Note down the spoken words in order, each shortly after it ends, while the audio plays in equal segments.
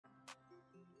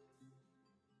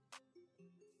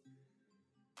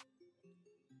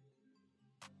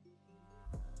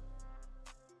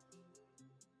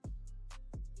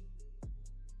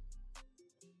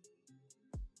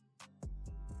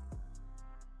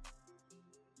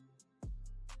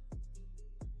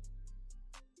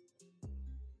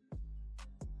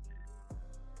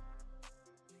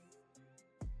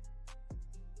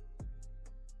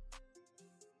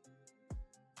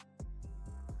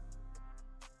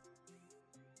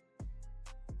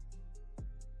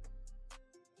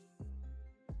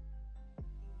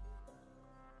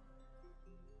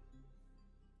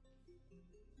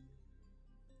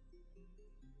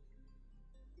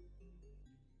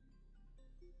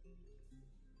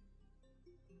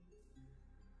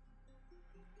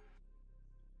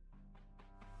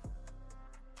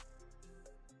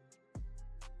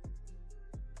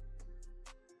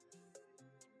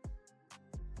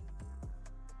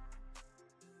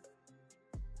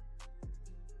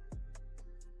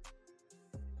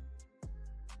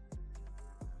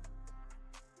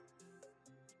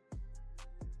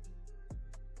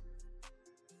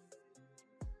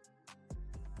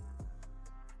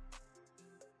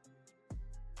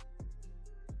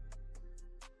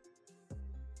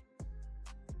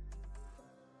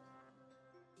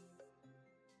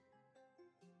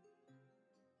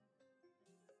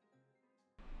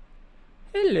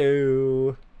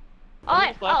Hello.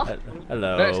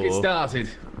 Hello. Let's get started.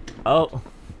 Oh.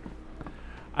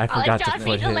 I forgot to John put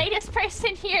be the him. latest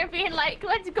person here being like,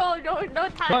 let's go, no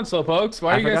time. Come on, slowpokes.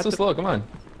 Why are you guys so slow? Come on.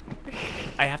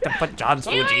 I have to put John's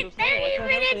You were Fuji. 30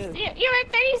 minutes. You were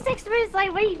 36 minutes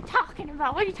late. What are you talking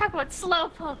about? What are you talking about,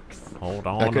 slowpokes? Hold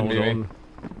on, That couldn't hold be on. me.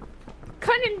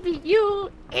 Couldn't be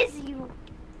you, is you.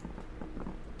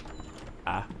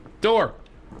 Door.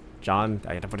 John,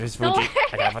 I have to put his Fuji.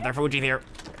 I gotta put their Fuji there.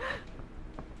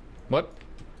 What?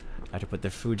 I have to put the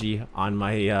Fuji on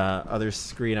my other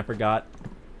screen. I forgot.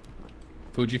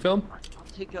 Fujifilm? I'll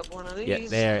take up one of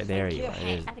these. Yeah, there you go.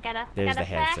 I got There's a the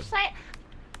headset. flashlight.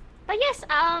 But yes, for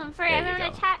There you everyone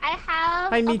in go. chat, I have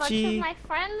Hi, a bunch Michi. of my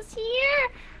friends here.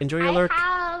 Enjoy your lurk.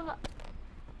 I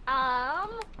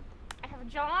have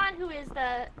John, who is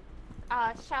the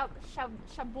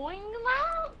Shaboingled.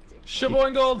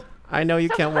 Shaboingled. I know you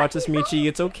can't watch this, Michi.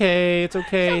 It's okay. It's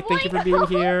okay. Thank you for being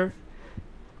here.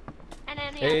 And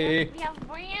then Hey. we have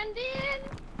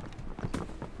Brandon,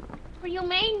 who you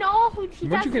may know, who he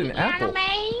Where'd does you get the an apple?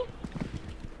 anime.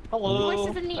 Hello.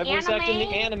 Voices in the I voice act in the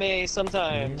anime. anime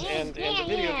sometimes, Yeah, and the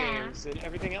video yeah. games and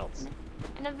everything else.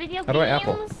 And the video How do I games.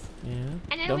 apple? Yeah.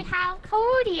 And then Don't- we have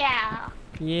Kodia.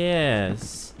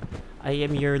 Yes. I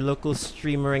am your local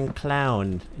streamer and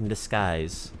clown in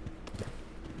disguise.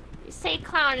 You say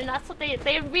clown, and that's what they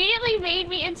immediately made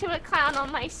me into a clown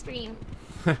on my stream.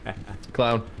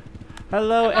 Clown.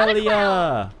 Hello, I'm not a Elia.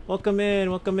 clown. Welcome in.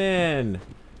 Welcome in.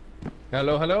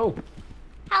 Hello, hello.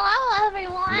 Hello,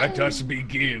 everyone.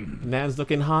 begin. Man's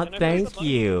looking hot. Can I press the Thank button?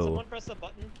 you. Someone press the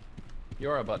button.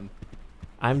 You're a button.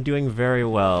 I'm doing very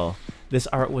well. This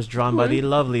art was drawn by the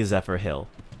lovely Zephyr Hill.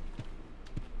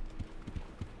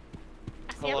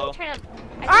 See, I'm Hello. trying to.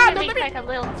 I think make like a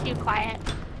little too quiet.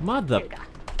 Mother. Here we go.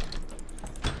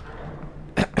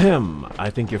 I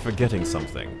think you're forgetting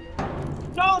something.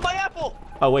 No, my apple!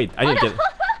 Oh wait, I need to get.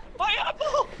 My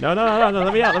apple! No,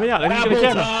 let me out. Let me out. I need to get a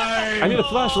camera. I need a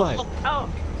flashlight.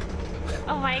 Oh.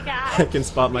 Oh my I god. can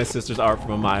spot my sister's art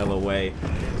from a mile away.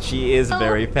 She is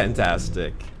very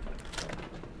fantastic.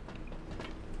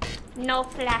 No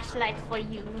flashlight for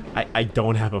you. I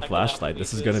don't have a can flashlight.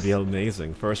 This is gonna be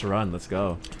amazing. First run. Let's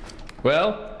go.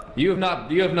 Well, you have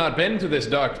not been to this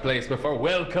dark place before.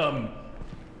 Welcome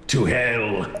to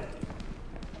hell.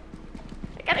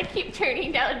 I gotta keep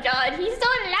turning down John. He's so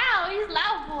loud. He's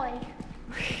loud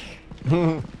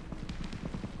boy.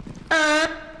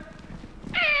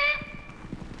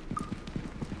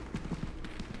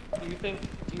 Do you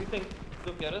think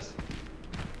they'll get us?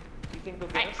 Do you think they'll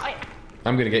get us?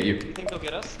 I'm gonna get you. Do you think they'll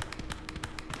get us?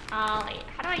 Wait,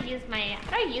 how do I use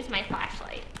my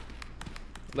flashlight?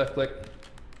 Left click.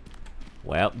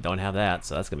 Well, don't have that,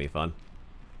 so that's gonna be fun.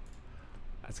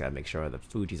 I just gotta make sure the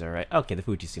Fuji's alright. Okay, the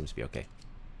Fuji seems to be okay.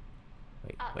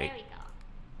 Wait, Oh, wait, there we go.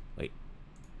 wait.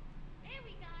 There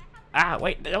we go. I have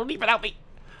Wait, don't leave without me!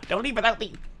 Don't leave without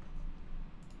me!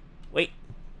 Wait.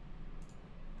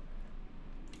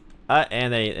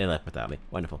 And they left without me.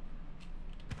 Wonderful.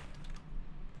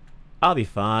 I'll be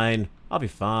fine. I'll be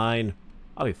fine.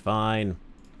 I'll be fine.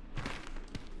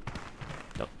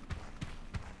 Nope.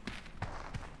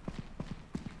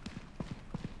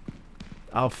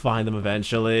 I'll find them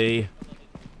eventually.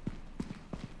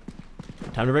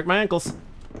 Time to break my ankles.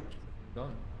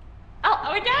 Gone. Oh,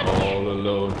 we're done. All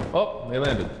alone. Oh, they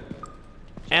landed.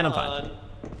 And I'm fine. John.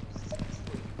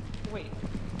 Wait,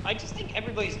 I just think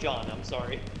everybody's John. I'm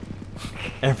sorry.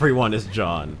 Everyone is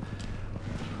John.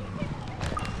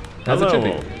 How's it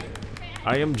Hello. chippy?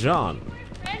 I am John.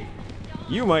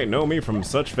 You might know me from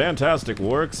such fantastic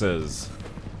works as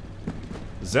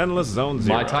Zenless Zone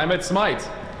Zero. My time at Smite.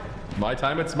 My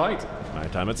time at Smite. My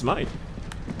time at Smite.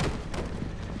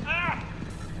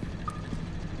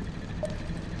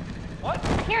 What?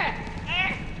 I hear it.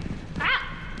 Ah.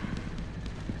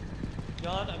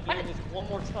 John, I'm doing this one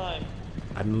more time.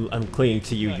 I'm clinging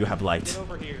to you. You have Get light.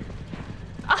 over here.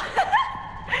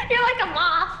 You're like a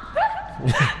moth.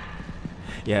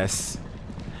 Yes.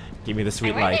 Give me the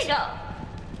sweet Where'd light. they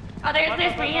go? Oh, there's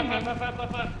Five, Brandon.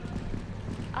 five.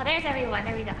 Oh, there's everyone.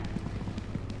 There we go.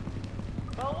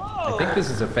 Hello. I think this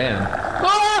is a fan.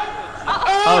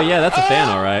 Oh yeah, that's a fan,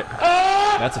 all right.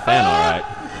 That's a fan, all right.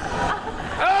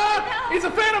 He's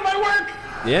a fan of my work!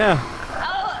 Yeah.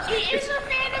 Oh, he is a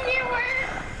fan of your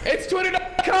work. It's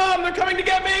Twitter.com! They're coming to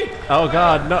get me! Oh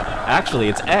god, no. Actually,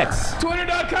 it's X.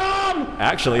 Twitter.com!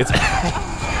 Actually, it's.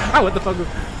 Ah, what the fuck?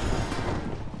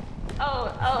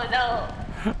 Oh no.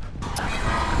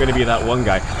 Gonna be that one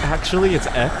guy. Actually, it's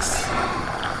X.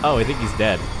 Oh, I think he's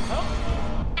dead.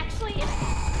 Actually, it's...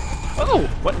 Oh,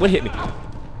 what hit me? I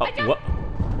Oh, got-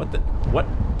 what the, what?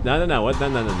 No, what?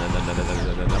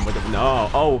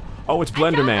 No. Oh, it's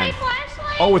Blender Man. I dropped my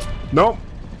flashlight. Oh, it's, nope.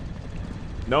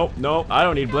 Nope, I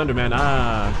don't need Blender Man.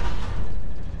 Ah.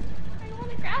 I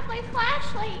want to grab my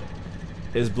flashlight.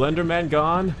 Is Blender Man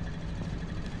gone?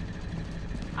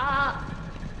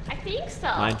 I think so.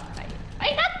 Mine. I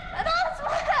got that's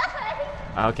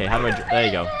mine. Okay, how do I, there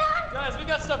you go. Guys, we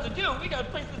got stuff to do. We got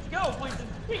places to go. Places to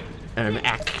be.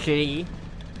 Actually,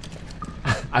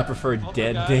 I prefer Oh my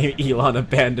dead God. name Elon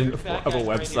abandoned There's bad of a guys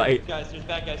right website. here. Guys, there's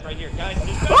bad guys right here. Guys,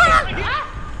 there's bad guys right here.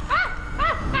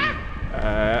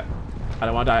 I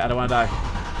don't want to die.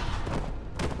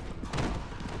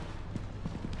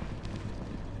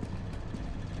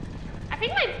 I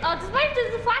think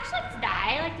does the flashlights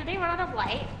die? Like, do they run out of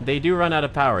light? They do run out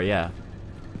of power, yeah.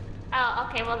 Oh,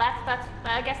 okay. Well, that's.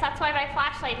 I guess that's why my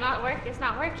flashlight is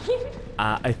not working.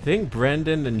 I think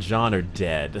Brendan and John are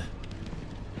dead.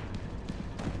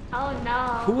 Oh no.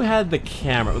 Who had the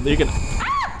camera? You're gonna.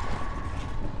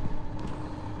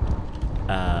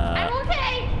 I'm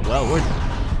okay. Well, we're.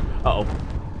 Uh oh.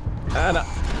 No.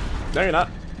 No, you're not.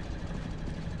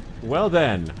 Well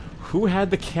then, who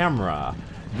had the camera?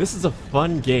 This is a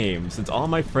fun game since all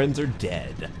my friends are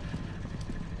dead.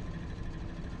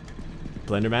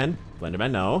 Blenderman?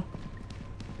 Blenderman, no.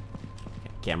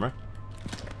 Okay, camera.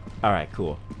 Alright,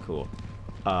 cool.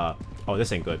 Oh,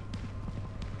 this ain't good.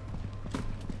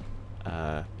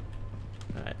 Alright.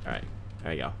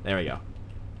 There we go.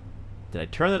 Did I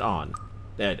turn it on?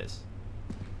 There it is.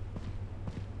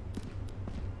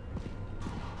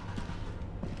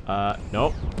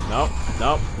 Nope.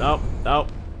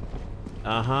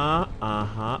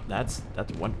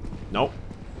 That's one. Nope.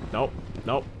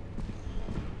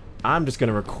 I'm just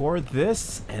gonna record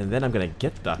this, and then I'm gonna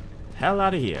get the hell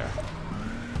out of here.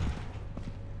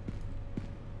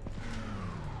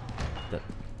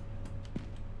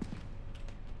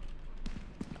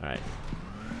 Alright.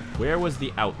 Where was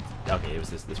the out? Okay, it was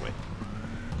this way.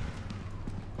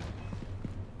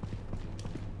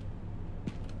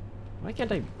 Why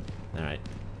can't I? Alright.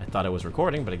 I thought I was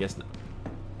recording, but I guess not.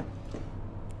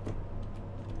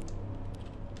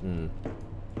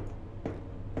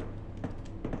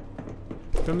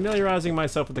 Familiarizing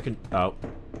myself with the oh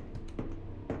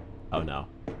no.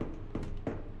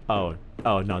 Oh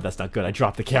no, that's not good. I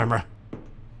dropped the camera.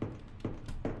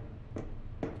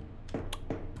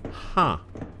 Huh.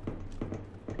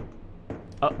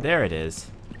 Oh, there it is.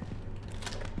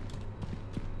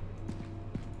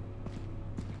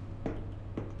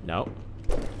 No.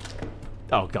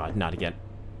 Oh god, not again.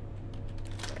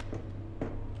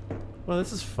 Well,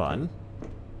 this is fun.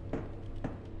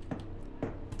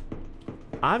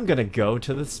 I'm gonna go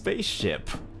to the spaceship.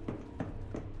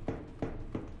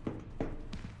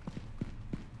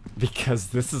 Because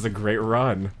this is a great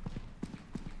run.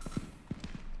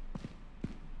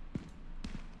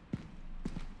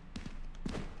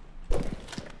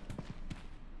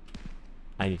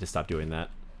 I need to stop doing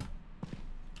that.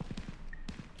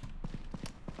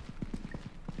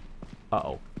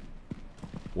 Uh-oh.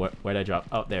 Where'd I drop?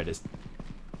 Oh, there it is.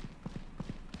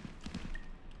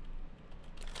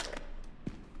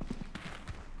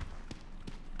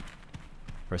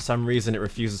 For some reason, it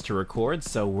refuses to record,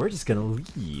 so we're just gonna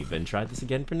leave and try this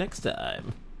again for next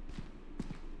time.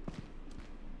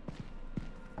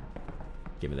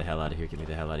 Get me the hell out of here, get me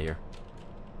the hell out of here.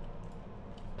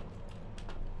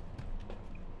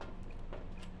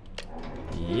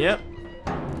 Yep.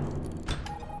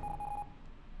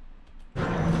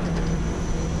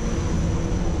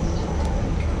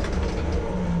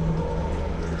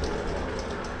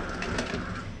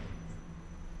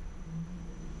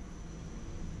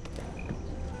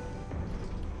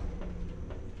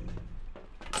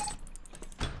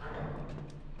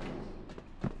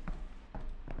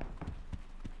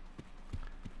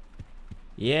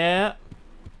 Yeah.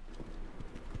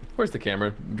 Where's the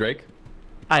camera, Drake?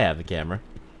 I have the camera.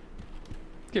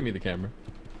 Give me the camera.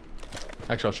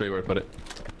 Actually, I'll show you where to put it.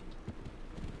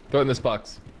 Throw it in this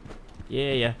box.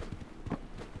 Yeah.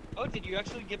 Oh, did you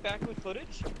actually get back with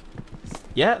footage?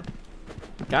 Yeah.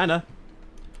 Kinda.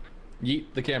 Yeet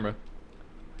the camera.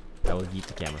 I will yeet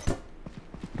the camera.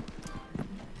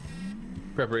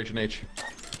 Preparation H.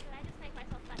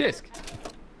 Disc.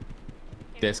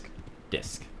 Disc.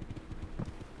 Disc.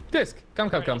 Disc. Come.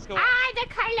 Let's go. Ah, the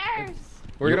colors.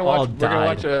 We're gonna You all watch.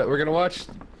 died. We're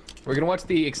gonna watch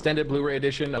the extended Blu-ray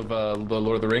edition of the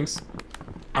Lord of the Rings.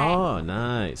 Oh,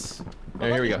 nice.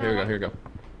 Here we go.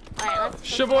 Alright, let's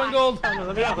Shaboingled!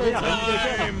 Let me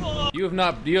out.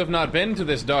 You have not been to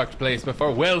this dark place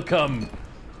before. Welcome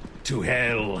to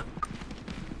hell.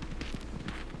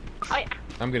 Oh, yeah.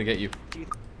 I'm gonna get you.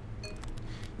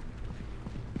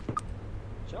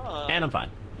 John. And I'm fine.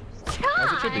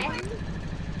 As it should be.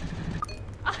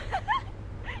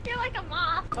 You're like a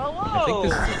moth. Hello. I think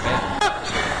this is a fan.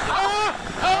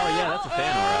 Oh, yeah, that's a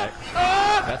fan, alright.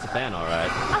 That's a fan,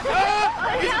 alright.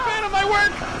 He's a fan of my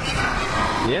work!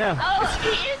 Yeah. Oh,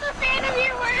 he is a fan of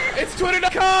your work. It's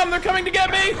Twitter.com! They're coming to get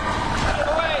me!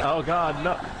 Oh, God,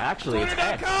 no. Actually, it's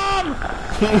X. Twitter.com!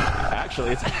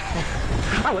 Actually, it's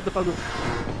Oh, what the fuck?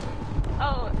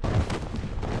 Oh,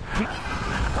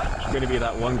 I'm gonna be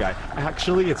that one guy.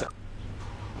 Actually, it's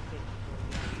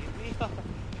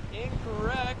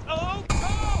Incorrect. Oh!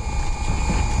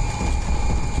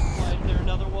 Why is there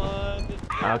another one?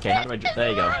 Okay, how do I do? There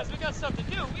you go. Guys, we got stuff to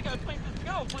do. We got places to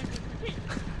go. Places to be.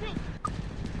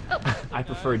 I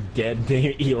prefer dead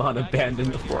name Elon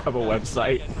abandoned of a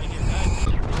website. is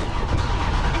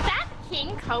that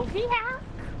King Kobe hack?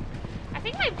 I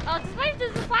think my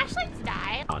does the flashlights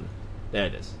die? On. There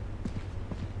it is.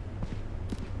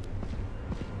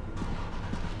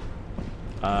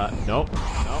 Nope.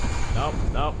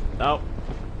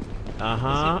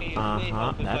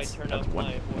 That's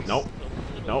one.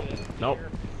 Nope.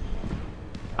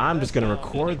 I'm just gonna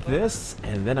record this,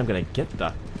 and then I'm gonna get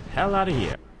the hell out of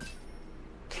here.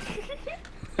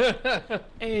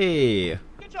 Hey,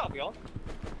 Good job, y'all.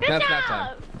 Good That's job! nap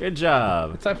time. good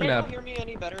job. It's time for Can you nap. hear me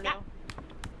any better now?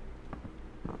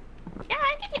 Yeah,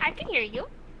 I can hear you.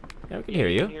 Yeah, we can hear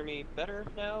Can you you. hear me better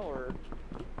now, or?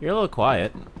 You're a little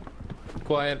quiet.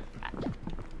 Quiet.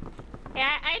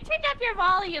 Yeah, I turned up your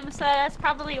volume, so that's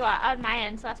probably what on my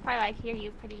end. So that's probably why I hear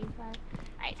you pretty well.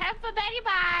 Alright, time for Betty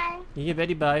bye. Yeah,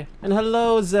 Betty, bye. And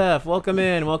hello, Zeph. Welcome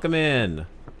in. Welcome in.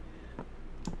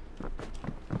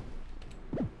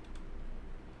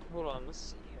 Hold on, let's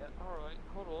see. Alright,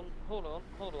 hold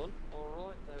on.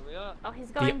 Alright, there we are. Oh,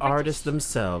 he's going The British. artists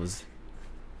themselves.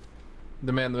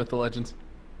 The man, the myth, the legend.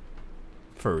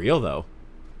 For real, though.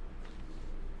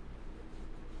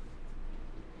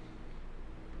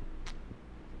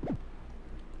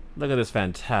 Look at this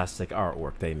fantastic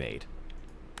artwork they made.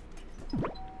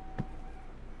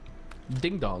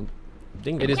 Ding dong.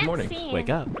 Ding It is Can't morning. see. Wake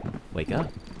up. Wake up.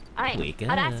 Alright. Wake Oh,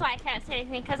 that's up. why I can't say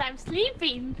anything, because I'm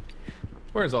sleeping.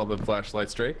 Where's all the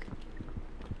flashlights, Drake?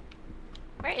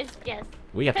 Where is yes?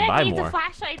 We have to Fred buy needs more. a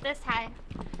flashlight this time.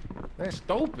 That's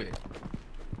stupid.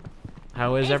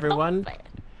 How is It's everyone? stupid.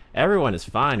 Everyone is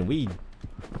fine. We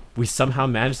somehow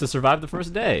managed to survive the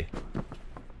first day.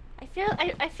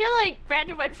 I feel like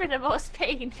Brandon went for the most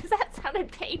pain. Does that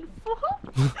sounded painful?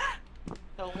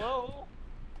 Hello?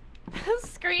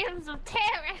 Screams of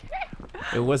terror.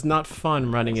 It was not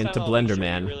fun running Next into time I'll make Blender sure you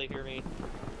Man. really hear me.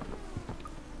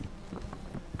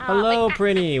 Hello, Wait,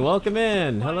 Prinny. Welcome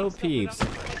in. Hello, peeps.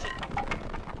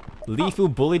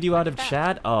 Leafu bullied you out of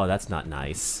chat? Oh, that's not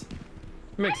nice.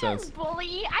 Makes I sense. didn't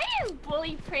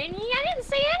bully Prinny. I didn't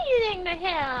say anything to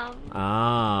him.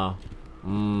 Ah.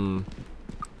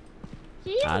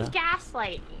 He uses I-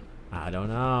 gaslighting. I don't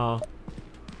know.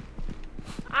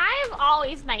 I'm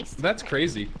always nice to That's Prinny.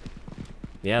 crazy.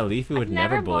 Yeah, Leafy would I've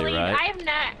never bully, bullied. right?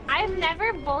 I've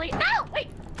never bullied. No, wait.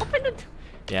 Open the.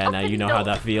 Yeah, now you know how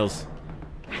that feels.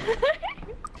 Close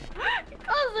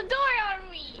the door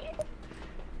on me.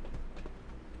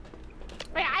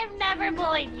 Wait, I've never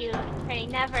bullied you, Prinny.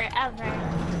 Never, ever.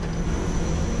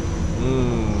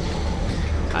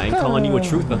 I ain't calling you a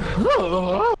truther.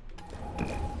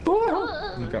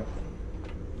 Okay.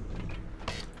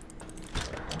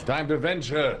 Time to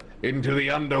venture into the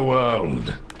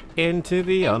underworld. Into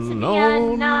the The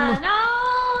unknown. unknown.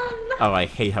 Oh, I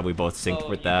hate how we both sync Oh,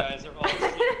 with you that. guys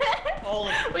are all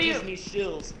of We- Disney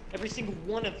shills. Every single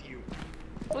one of you.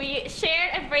 We share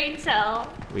a brain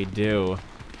cell. We do.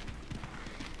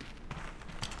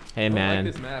 Hey, I like man.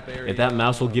 this map area. If that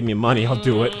mouse will give me money, I'll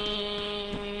do it.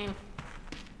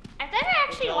 I've never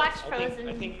actually No, watched I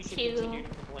Frozen think you should 2. continue to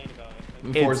complain about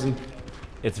it. It's- Forzen.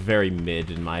 It's very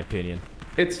mid, in my opinion.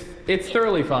 It's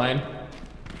thoroughly fine.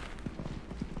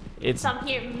 It's Some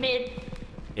here mid.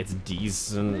 it's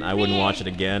decent. I wouldn't watch it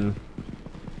again.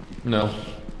 No.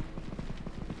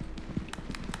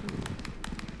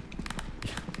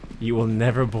 You will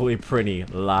never bully Prinny.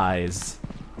 Lies.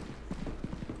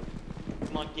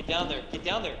 Come on, get down there. Get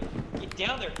down there. Get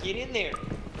down there. Get in there.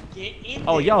 Get in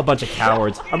Oh, there. y'all a bunch of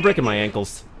cowards. I'm breaking my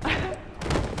ankles. Here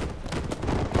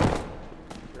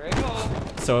I go.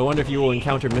 So I wonder if you will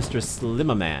encounter Mr.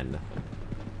 Slimaman.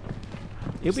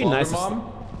 It'd be nice.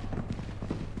 Mom?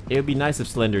 It would be nice if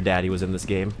Slender Daddy was in this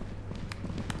game.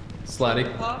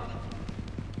 Slutty. Pop.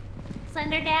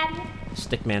 Slender Daddy?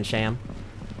 Stickman Sham.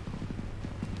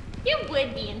 You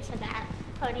would be into that,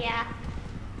 Kodiak.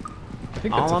 I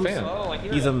think that's All a I'm fan. Oh, I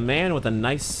hear He's that. a man with a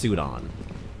nice suit on.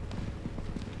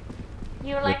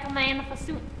 You're like a man with a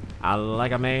suit. I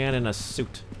like a man in a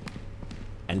suit.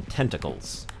 And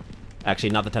tentacles. Actually,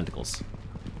 not the tentacles.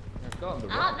 Oh, no,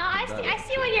 I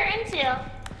see what you're into.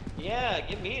 Yeah,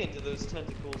 get me into those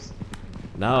tentacles.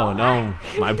 No, no.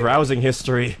 My browsing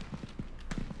history.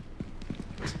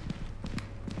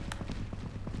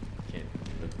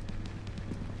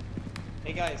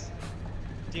 Hey guys,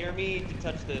 dare me to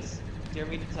touch this. Dare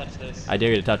me to touch this. I dare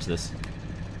you to touch this.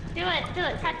 Do it,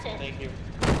 touch it. Thank you.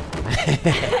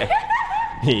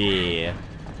 Yeah.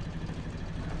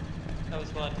 That was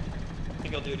fun. I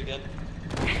think I'll do it again.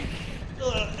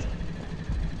 Ugh.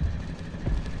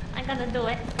 I'm gonna do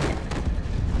it.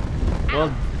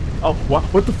 Well, oh,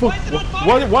 what the fuck?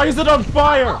 Why is it on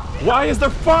fire? Why is it on fire? Why is there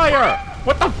fire?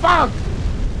 What the fuck?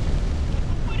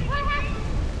 What happened?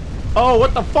 Oh,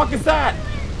 what the fuck is that?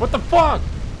 What the fuck?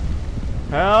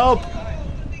 Help!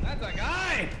 That's a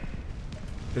guy!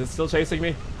 Is it still chasing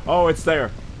me? Oh, it's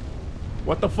there.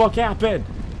 What the fuck happened?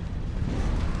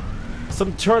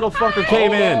 Some turtle fucker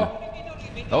came in.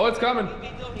 Oh, it's coming.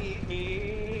 Don't eat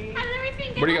me. How did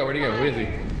everything get Where'd he go? on Where'd he go? Where is he?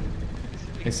 fire?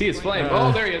 I see his flame.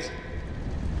 Oh, there he is.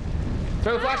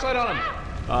 Throw the flashlight on him.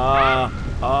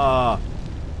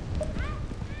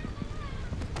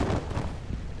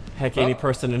 Heck, any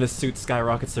person in a suit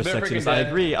skyrockets their They're sexiness. freaking I dead.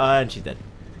 agree. And she's dead.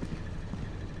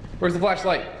 Where's the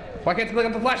flashlight? Why can't you look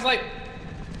at the flashlight?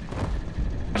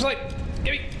 Flashlight!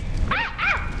 Give me!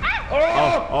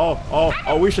 Oh!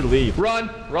 Oh, we should leave. Run!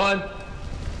 Run!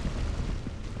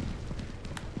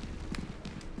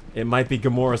 It might be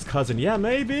Gamora's cousin. Yeah,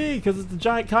 maybe, because it's the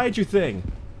giant kaiju thing.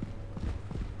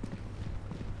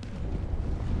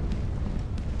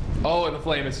 Oh, and the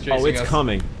flame is chasing us. Oh, it's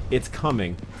coming. It's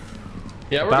coming.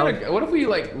 Yeah, we're About- gonna. What if we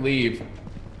like leave?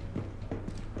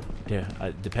 Yeah,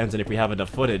 it depends on if we have enough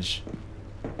footage.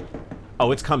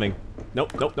 Oh, it's coming.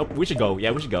 Nope, nope, nope. We should go.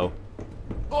 Yeah, we should go.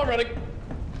 Oh, I'm running.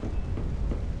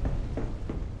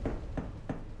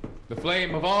 The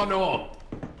flame of honor.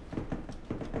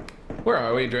 Where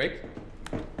are we, Drake?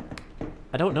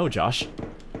 I don't know, Josh.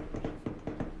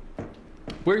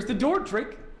 Where's the door,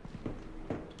 Drake?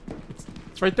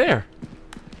 It's right there.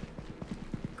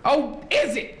 Oh,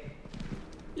 is it?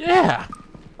 Yeah.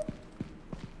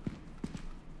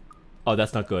 Oh,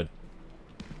 that's not good.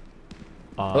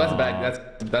 Oh, that's a bad.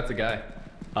 That's a guy.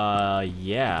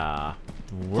 Yeah.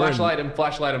 Flashlight him!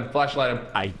 Flashlight him! Flashlight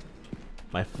him!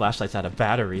 My flashlight's out of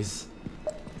batteries.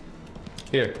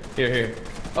 Here, here, here.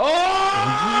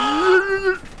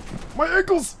 Oh! My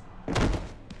ankles!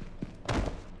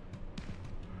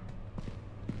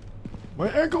 My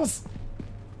ankles!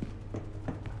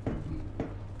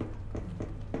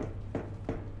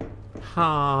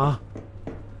 Huh.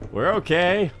 We're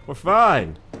okay. We're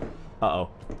fine. Uh-oh.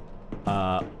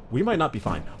 We might not be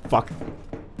fine. Fuck.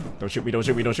 Don't shoot me, don't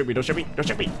shoot me, don't shoot me, don't shoot me, don't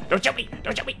shoot me, don't shoot me,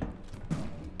 don't shoot me!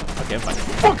 Okay, I'm fine.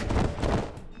 Fuck!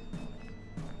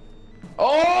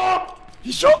 Oh!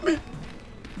 He shot me!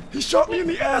 He shot me in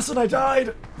the ass and I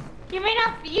died! You may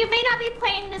not be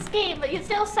playing this game, but it's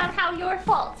still somehow your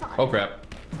fault. Son. Oh crap!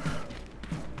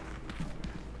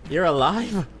 You're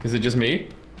alive? Is it just me?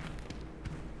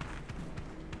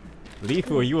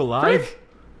 Leafu, are you alive? Frick.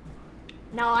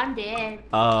 No, I'm dead.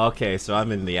 Oh, okay, so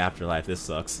I'm in the afterlife. This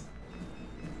sucks.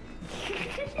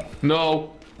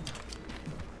 No.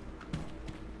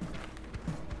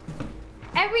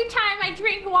 Every time I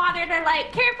drink water, they're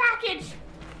like, care package.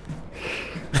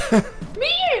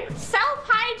 Me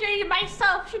self-hydrating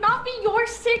myself should not be your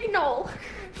signal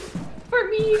for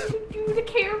me to do the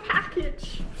care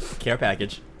package. Care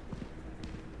package.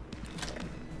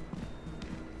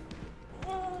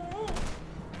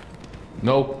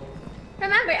 Nope.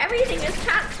 Remember, everything is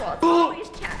chat's fault. It's always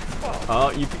chat's fault.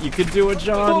 Oh, you can do it,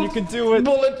 John. You can do it.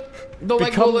 Bullet. Don't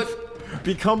like bullet.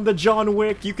 Become the John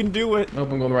Wick. You can do it. Nope,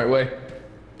 I'm going the right way.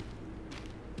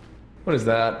 What is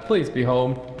that? Please be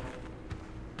home.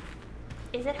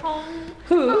 Is it home?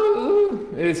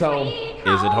 It is home. Sweet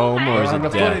Is it home or is On it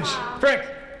the death? footage. Frick.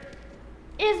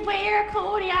 Is where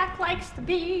Kodiak likes to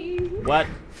be. What?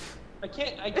 I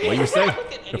can't. What you say?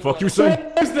 look at The fuck anyone. you say?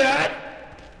 What is that?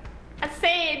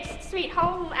 sweet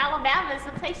home, Alabama is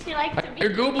the place you like to be. Your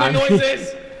googling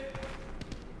noises!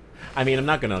 I mean, I'm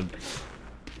not gonna...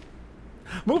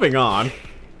 Moving on.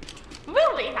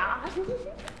 Moving on.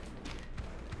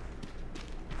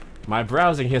 My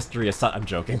browsing history is... I'm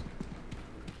joking.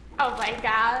 Oh my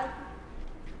god.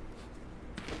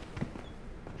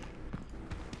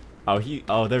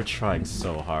 Oh, they're trying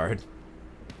so hard.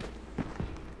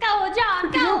 Go,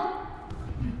 John, go!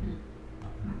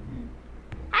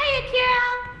 Hiya,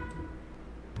 Kira!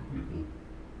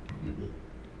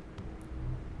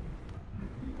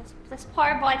 This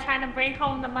poor boy trying to bring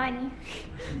home the money.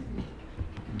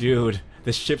 Dude,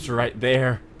 the ship's right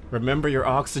there. Remember your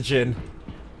oxygen.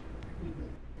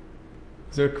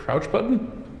 Is there a crouch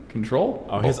button? Control?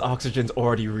 Oh, his oxygen's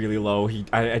already really low.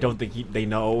 I don't think they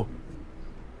know.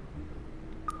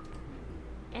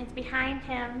 It's behind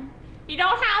him. You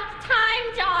don't have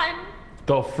time, John!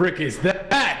 The frick is that?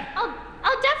 Oh,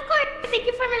 Defcore, thank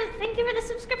you for the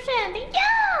subscription. Thank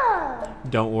you!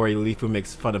 Don't worry, Leafu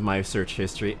makes fun of my search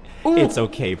history. Ooh. It's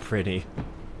okay, pretty.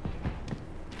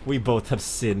 We both have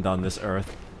sinned on this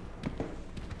earth.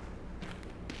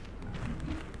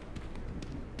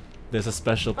 There's a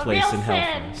special place in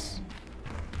hell for us.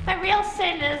 The real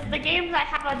sin is the games I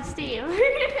have on Steam.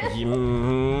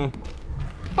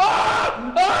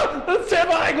 Ah! Ah! That's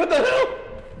terrifying! What the hell?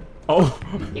 Oh!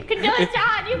 You can do it,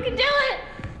 John! You can do it!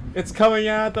 It's coming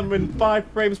at them in 5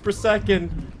 frames per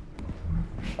second.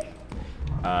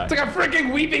 It's like a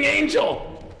freaking weeping angel!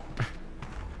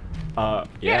 Yeah.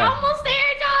 You're almost there,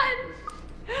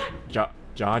 John!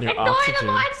 John, your Ignore oxygen.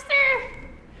 the monster!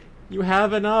 You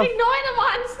have enough. Ignore the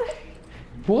monster!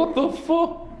 What the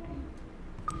fuck?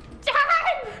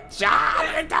 John!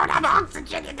 John, you don't have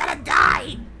oxygen. You're gonna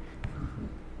die.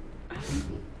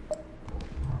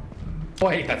 Oh,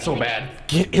 I hate that so bad.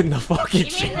 Get in the fucking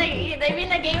You ship. mean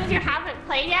the games you haven't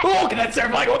played yet? Oh, that's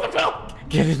terrifying! What the hell?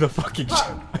 Get in the fucking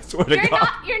ship. I swear to God.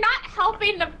 You're not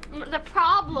helping the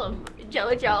problem,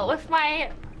 Jojo, with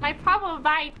my problem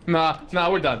by... Nah,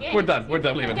 we're done. We're done. We're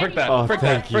done leaving. Frick that. Oh, Frick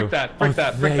thank that. you. Frick that. Frick Oh,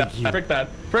 that. Frick that. thank you. Frick that.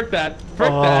 Frick that.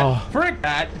 Frick Oh. that. Frick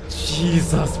that.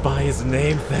 Jesus, by his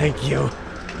name, thank you.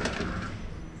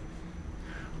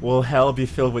 Will hell be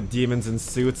filled with demons in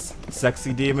suits?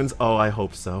 Sexy demons? Oh, I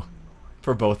hope so.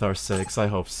 For both our sakes, I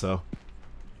hope so.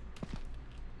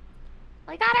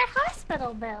 We got our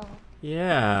hospital bill.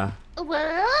 Yeah.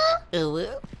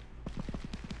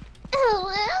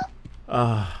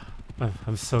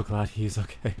 I'm so glad he's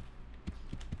okay.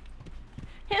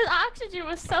 His oxygen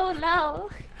was so low.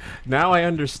 Now I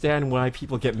understand why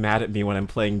people get mad at me when I'm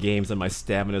playing games and my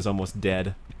stamina's almost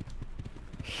dead.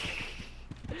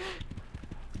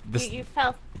 You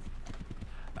felt...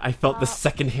 I felt the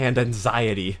secondhand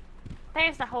anxiety.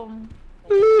 There's the home.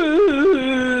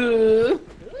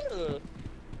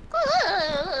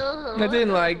 I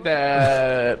didn't like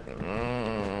that.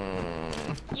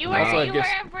 You were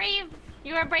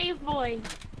a brave boy.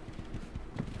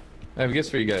 I have gifts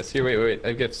for you guys. Here, wait. I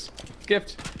have gifts.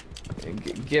 Gift.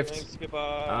 Gift. Thanks,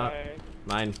 goodbye.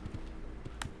 Mine.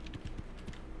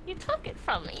 You took it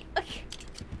from me.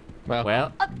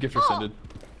 Well, gift rescinded.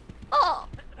 Oh!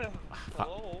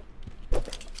 Hello?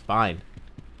 Fine.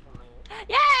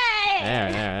 Yay!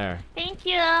 There. Thank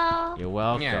you. You're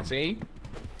welcome. Yeah, see?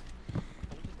 I'm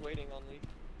just waiting on Lee.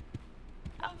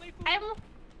 I'm...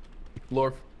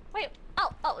 Lorf. Wait. Oh,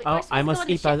 we're supposed I to must go in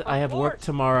the eat. ship. I have work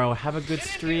tomorrow. Have a good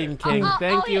stream, King. Oh,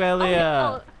 Thank you, yeah,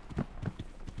 Elia.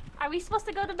 Are we supposed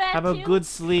to go to bed Have a too? good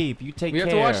sleep. You take We care.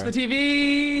 have to watch the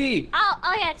TV.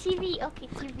 Oh yeah, TV. Okay,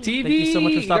 TV. TV. Thank you so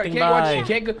much for stopping by.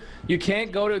 You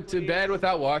can't go to bed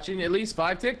without watching at least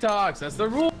 5 TikToks. That's the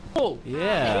rule.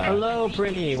 Yeah. Hello,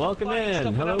 Brittany. Welcome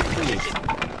in. Hello, Priest.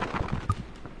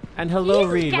 And hello,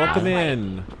 Reed. Welcome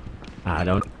in. I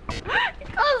don't.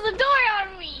 Close the door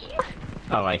on me.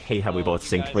 Oh, I hate how we both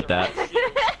synced with that.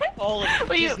 All of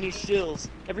the Disney shills.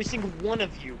 Every single one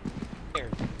of you.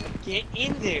 Get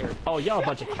in there. Oh, y'all a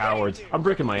bunch of cowards. I'm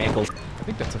breaking my ankles. I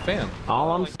think that's a fan.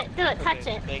 All I'm. Do it. Touch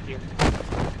it. Thank you.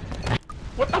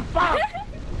 What the fuck?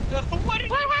 What did you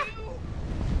do?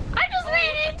 I just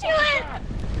ran into it.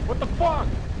 What the fuck?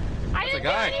 I That's a didn't do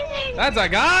guy. anything. That's a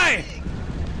guy.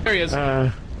 There he is.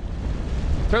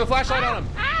 Throw the flashlight on him.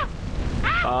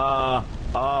 Oh.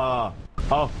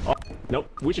 Nope.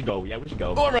 We should go. Yeah, we should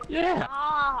go. Go around. Yeah.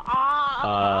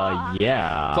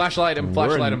 Yeah. Flashlight him.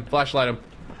 Flashlight him. Flashlight him.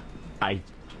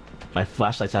 My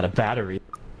flashlight's out of battery.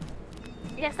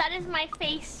 Yes, that is my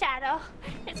face shadow.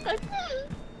 It's going.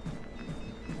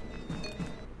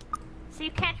 So you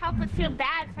can't help but feel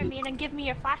bad for me and then give me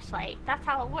your flashlight. That's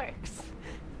how it works.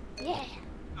 Yeah.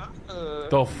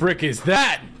 The frick is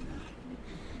that?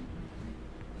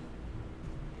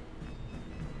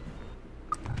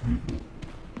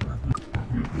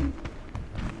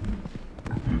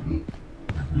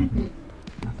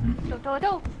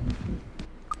 Dodo.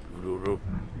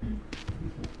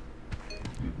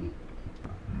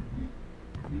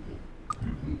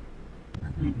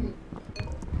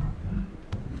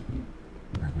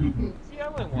 See, I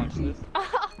wouldn't watch this.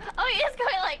 Oh, he is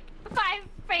going like 5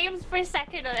 frames per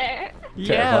second there.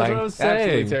 Yeah, that's what I was saying.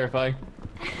 Absolutely terrifying.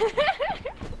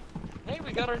 Hey,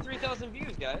 we got our 3,000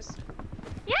 views, guys.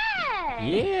 Yeah.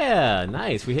 Yeah,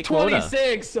 nice. We hit quota.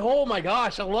 26. Oh my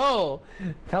gosh. Hello.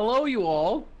 Hello, you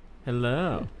all.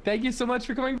 Hello. Thank you so much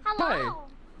for coming by. Hello.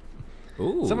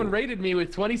 Ooh. Someone rated me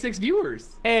with 26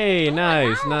 viewers. Hey,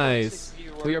 nice, gosh. nice.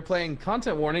 We are playing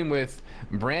Content Warning with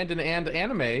Brandon and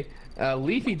Anime,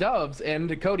 Leafy Doves,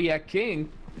 and Kodiak King.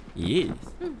 Yes.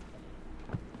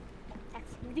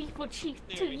 That's lethal chief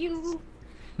to you.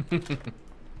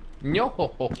 No.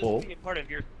 Just be a part of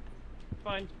your...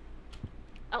 Fine.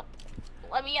 Oh,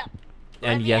 let me up.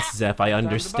 And me yes, up. Zeph, I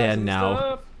understand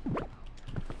now.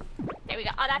 There we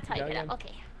go. Oh, that's how you Yeah, get yeah. up.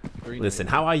 Okay. Listen,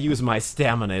 how I use my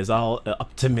stamina is all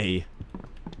up to me.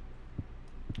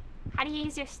 How do you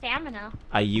use your stamina?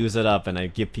 I use it up and I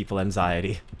give people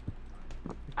anxiety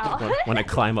Oh. when I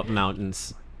climb up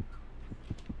mountains.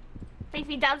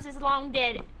 Leafy Dubs is long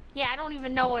dead. Yeah, I don't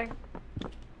even know her.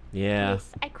 Yeah.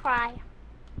 Yes, I cry.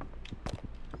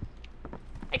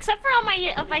 Except for on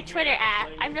my Twitter app,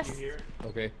 I'm just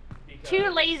Okay. too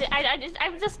lazy.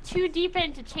 I'm just too deep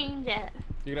in to change it.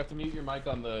 You're gonna have to mute your mic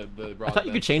on the I thought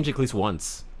you could change it at least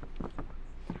once.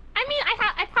 I mean,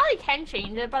 I probably can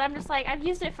change it, but I'm just like, I've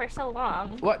used it for so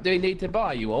long. What do you need to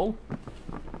buy, you all?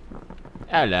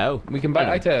 Hello. We can buy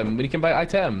Hello. items. We can buy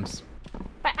items.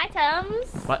 But items?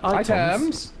 What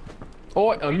Items.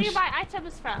 Where do Items. you buy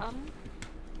items from?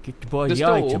 Get to buy The the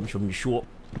store. items from the shop.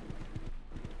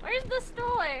 Where's the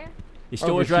store? The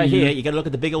store's Over right here. here. You gotta look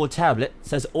at the big old tablet. It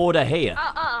says order here.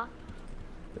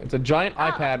 It's a giant Oh.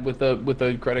 iPad with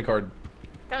a credit card.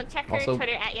 Don't check her Also-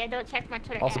 Twitter at. Yeah, don't check my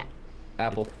Twitter Also, at.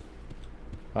 Apple.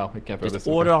 Oh, I can't throw Just this.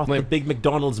 in order there. off the big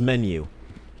McDonald's menu.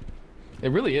 It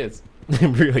really is. It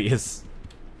really is.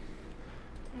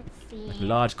 Let's see.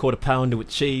 Large quarter pounder with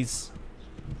cheese.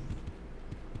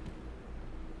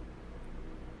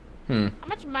 How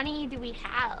much money do we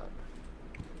have?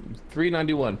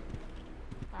 $3.91.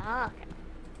 Oh, okay.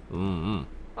 Mm-hmm.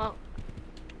 Well,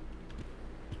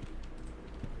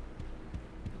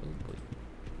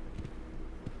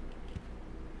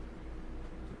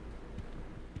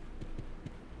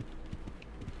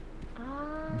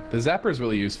 The zapper is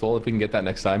really useful if we can get that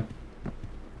next time.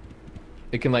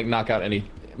 It can like knock out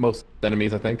most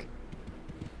enemies, I think.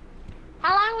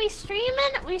 how long we streaming?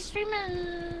 We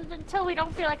streaming until we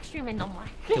don't feel like streaming no more.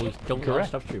 So we don't Correct.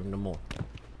 stop streaming no more.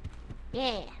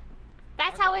 Yeah.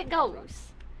 That's how it goes.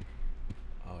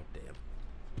 Oh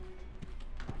damn.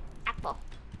 Apple.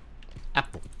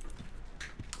 Apple.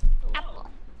 Apple.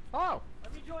 Oh,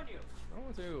 Let me join you. I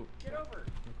want to. Get over.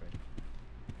 Okay.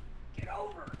 Get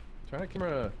over. Try to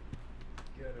camera.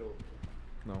 Get over.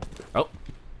 No. Oh.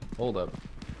 Hold up.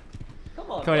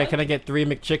 Come on. Cody, bud. can I get 3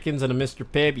 McChickens and a Mr.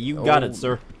 Pibb? You got Oh. it,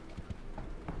 sir.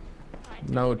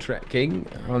 No tracking.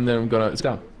 And then I'm gonna. It's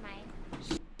down.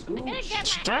 I'm gonna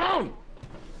get my. Down.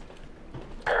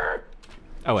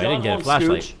 Oh, I didn't get a John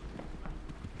flashlight. Scooch.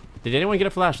 Did anyone get a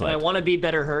And flashlight? I want to be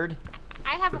better heard.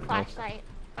 I have a flashlight,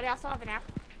 but I also have an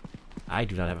apple. I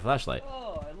do not have a flashlight.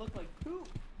 Oh, I look like poop.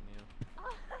 Oh,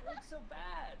 I look so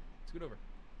bad. Scoot over.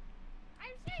 I'm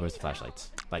serious. Where's the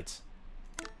flashlights? Lights.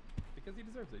 Because he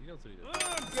deserves it. He knows what he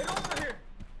does. Get over here.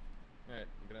 Alright,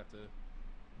 I'm gonna have to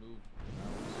move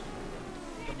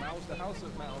the mouse. The house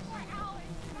of mouse.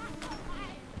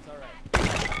 It's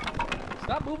alright.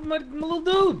 Stop moving my little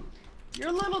dude.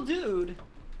 Your little dude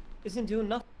isn't doing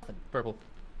nothing. Purple.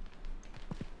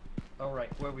 Alright,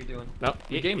 what are we doing? No,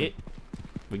 gaming.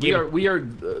 We We are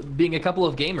being a couple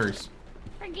of gamers.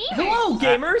 For gamers. Hello,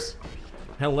 gamers!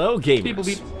 Hello, gamers. People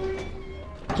be.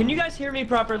 Can you guys hear me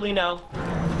properly now?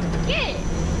 Good.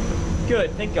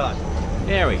 Good, thank God.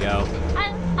 There we go.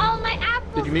 Oh, my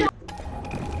apple. Did you mute?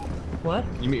 What?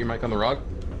 You mute your mic on the rug?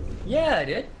 Yeah, I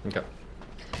did. Okay.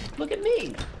 Look at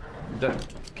me. The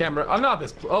camera. I'm not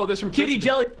this. Oh, this from Kitty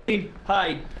Jelly.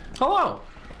 Hi. Hello.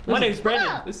 My name's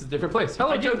Brandon. This is a different place.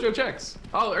 Hello, I do- Jojo Checks.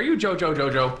 Oh, are you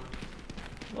Jojo?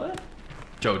 What?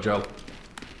 Jojo.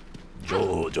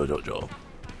 Joe.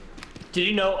 Did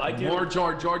you know I do? More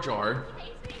Jar. He's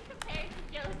being compared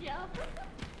to JoJo.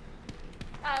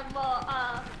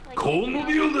 Like,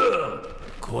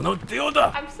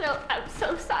 I'm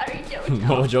so sorry, JoJo.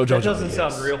 Oh, Jojo. That doesn't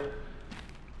sound real.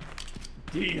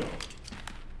 Deal.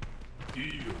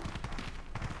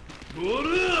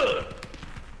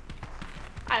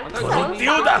 I'm so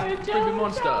Deal sorry, Baby JoJo.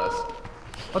 monsters.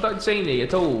 I don't say any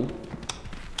at all.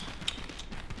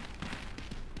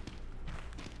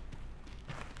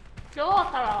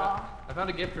 I found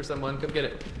a gift for someone. Come get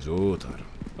it. Zotar.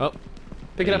 Oh,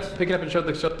 Pick it up and show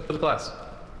the class.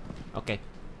 okay.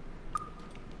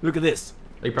 Look at this.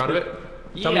 Are you proud of it?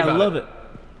 Tell me Yeah, I about love it.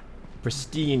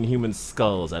 Pristine human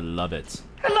skulls. I love it.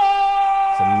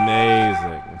 Hello! It's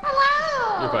amazing.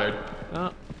 Hello! You're fired.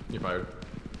 Oh, You're fired.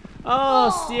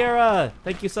 oh, Sierra.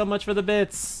 Thank you so much for the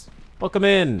bits. Welcome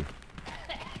in.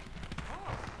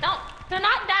 Don't, do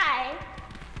not die. I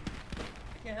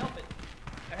can't help it.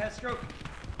 I had a stroke.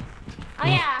 Oh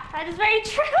yeah, that is very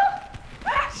true.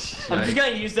 I'm just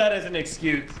gonna use that as an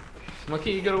excuse Why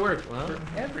can't you go to work? Well, for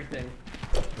everything.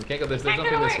 we can't go this. Can't There's go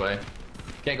to nothing this work. way.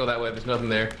 Can't go that way. There's nothing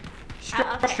there.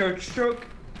 Stroke, okay. stroke.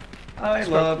 I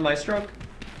love my stroke.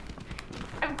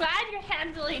 I'm glad you're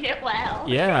handling it well.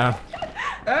 Yeah.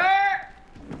 Ah!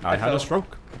 I had a fell.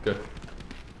 stroke. Good.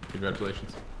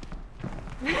 Congratulations.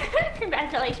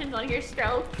 Congratulations on your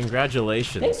stroke.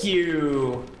 Congratulations Thank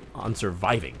you. on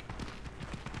surviving.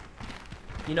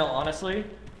 You know, honestly,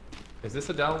 Is this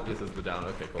a down? This is the down.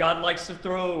 Okay, cool. God likes to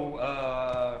throw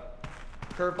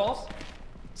curveballs.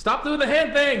 Stop doing the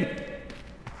hand thing!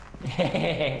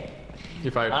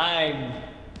 You're fired. I'm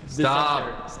the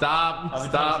Stop. center Stop. of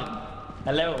Stop. attention.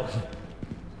 Hello.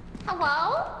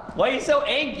 Hello? Why are you so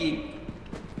angry?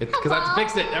 It's because I have to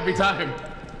fix it every time.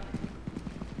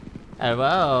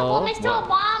 Hello. Oh, Mr.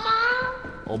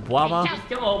 Obama? Obama. Jump,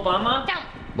 Mr. Obama. jump.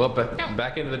 Well,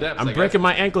 back into the depths. I I'm guess. breaking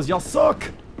my ankles. Y'all suck.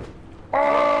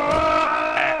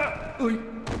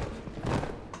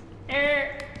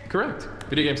 Correct.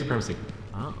 Video game supremacy.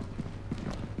 Oh.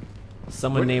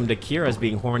 Someone named Akira is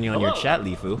being horny on your Hello. chat,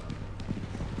 Lifu.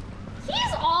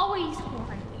 He's always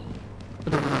horny.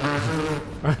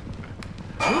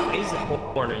 Who is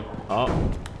horny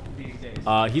Oh. these days?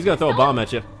 He's gonna throw a bomb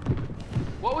at you.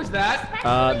 What was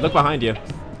that? Look behind you.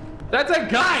 That's a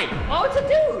guy! Oh, it's a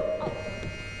dude.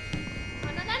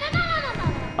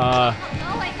 No. Go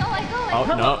away. Oh,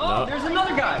 no, Oh, no. there's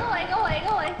another guy. Go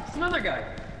away. It's another guy.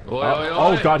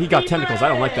 Oh god, he got tentacles. I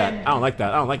don't like that. I don't like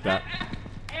that. I don't like that.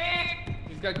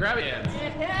 He's got grabby hands.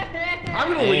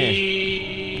 I'm gonna Eh.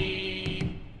 leave.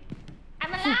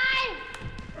 I'm alive.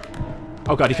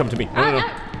 Oh god, he's coming to me. No, no, no.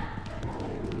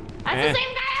 That's Eh. the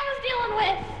same guy I was dealing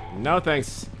with. No,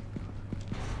 thanks.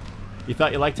 You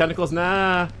thought you liked tentacles?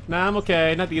 Nah. Nah, I'm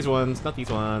okay. Not these ones. Not these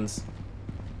ones.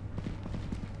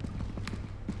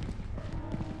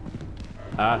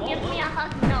 Give me a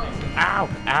hug. No. Ow!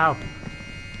 Ow!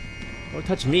 Don't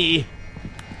touch me!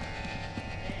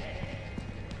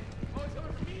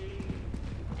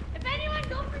 If anyone,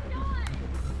 go for Dawn.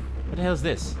 What the hell is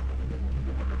this?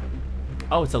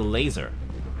 Oh, it's a laser.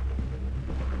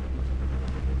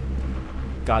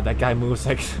 God, that guy moves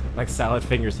like salad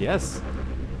fingers. Yes.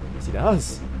 Yes, he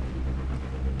does.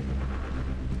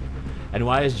 And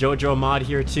why is JoJo Mod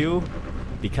here too?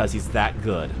 Because he's that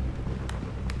good.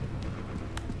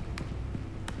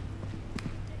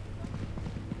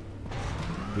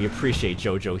 We appreciate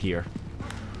JoJo here.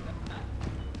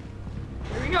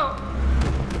 Here we go.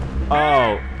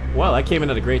 Oh, well, I came in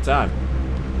at a great time.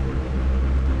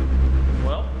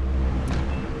 Well,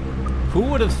 Who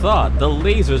would have thought the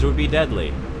lasers would be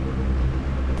deadly?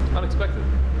 Unexpected.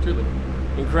 Truly.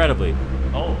 Incredibly.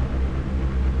 oh,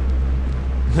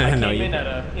 I No, came you in at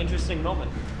an interesting moment.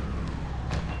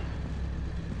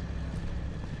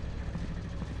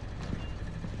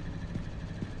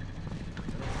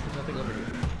 There's nothing over here.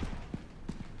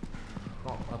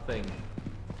 Oh, nothing.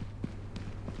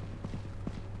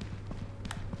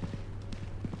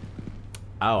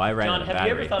 Oh, I ran John, out of have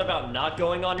you ever battery. thought about not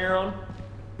going on your own?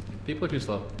 People are too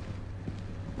slow.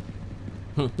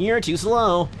 You're too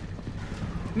slow.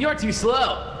 You're too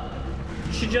slow!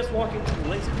 You should just walk into the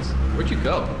lasers. Where'd you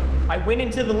go? I went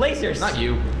into the lasers. Not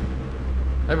you.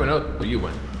 Everyone knows where you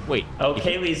went. Wait. Oh, if,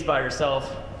 Kaylee's by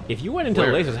herself. if you went into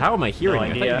Where? the lasers, how am I hearing No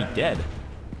you? I thought idea. you'd be dead.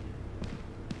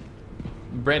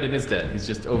 Brandon is dead. He's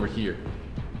just over here.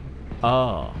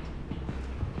 Oh.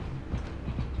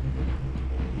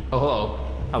 Oh, hello.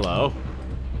 Hello.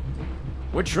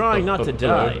 We're trying not to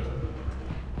Hello. die.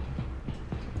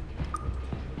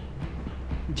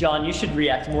 John, you should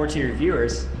react more to your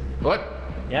viewers. What?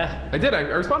 Yeah. I did. I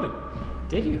responded.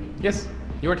 Did you? Yes.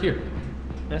 You weren't here.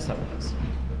 That's how it was.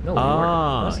 No, you weren't. I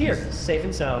Ah. was here, safe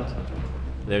and sound.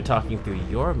 They're talking through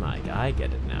your mic. I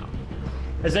get it now.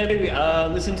 Has anybody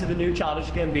listened to the new Childish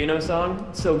Gambino song?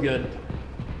 So good.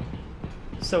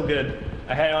 So good.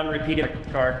 I had it on repeat in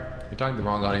my car. You're talking to the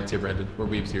wrong audience here, Brandon. We're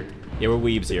weebs here. Yeah, we're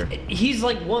weebs here. He's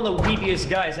like one of the weebiest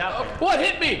guys out there. What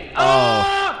hit me? Oh.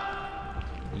 Ah!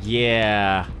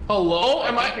 Yeah. Hello?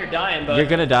 Am I think I? you're dying, but You're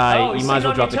gonna die. Oh, You he's might as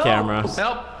well sucking drop on the your camera. toes.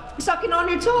 Help! He's sucking on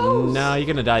your toes. No, you're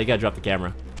gonna die. You gotta drop the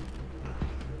camera.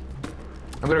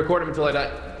 I'm gonna record him until I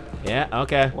die. Yeah,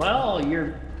 okay. Well,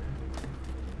 you're...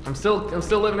 I'm still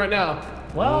living right now.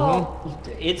 Well,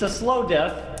 it's a slow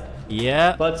death,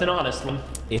 Yeah. but it's an honest one.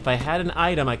 If I had an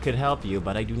item, I could help you,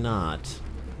 but I do not.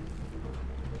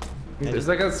 It's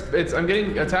like I'm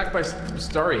getting attacked by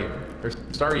Starry or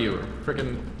Staryu.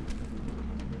 Freaking.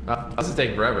 This is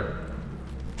taking forever.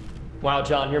 Wow,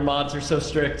 John, your mods are so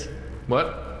strict.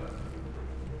 What?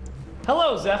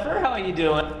 Hello, Zephyr. How are you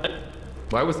doing?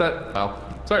 Why was that? Oh,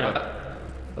 sorry about that.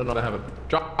 I don't know what happened.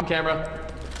 Drop camera.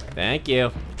 Thank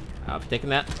you. I'll be taking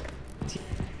that.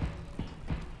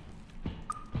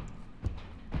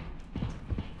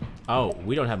 Oh,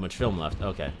 we don't have much film left.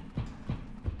 Okay.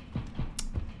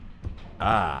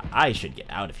 Ah, I should get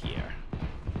out of here.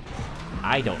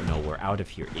 I don't know where out of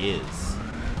here is.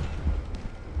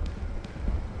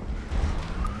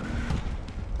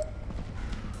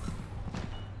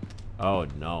 Oh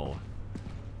no.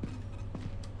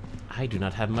 I do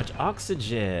not have much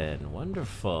oxygen.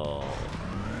 Wonderful.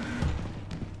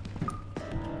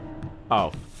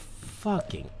 Oh,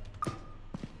 fucking.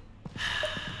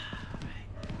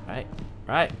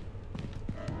 Right.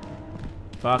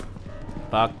 Fuck.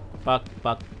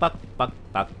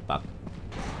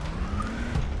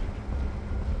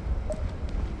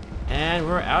 And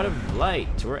we're out of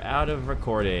light. We're out of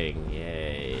recording.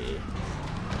 Yay.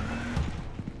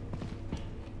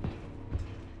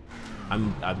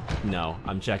 No,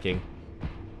 I'm checking.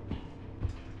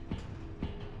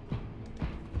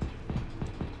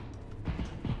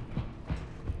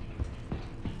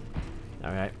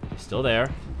 Alright, still there.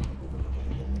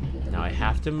 Now I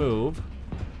have to move.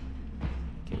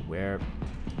 Okay, where?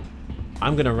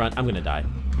 I'm gonna run. I'm gonna die.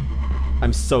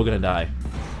 I'm so gonna die.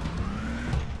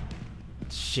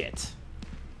 Shit.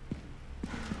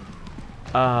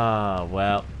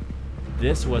 Well,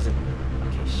 this wasn't...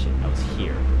 Okay, shit, I was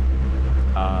here.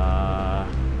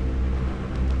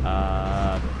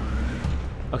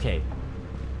 Okay.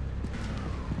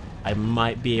 I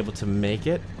might be able to make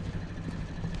it.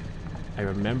 I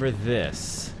remember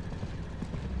this.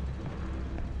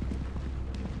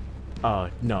 Oh,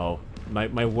 no.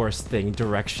 My worst thing,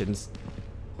 directions.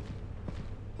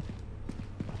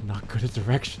 I'm not good at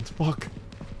directions, fuck.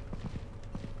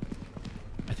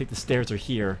 I think the stairs are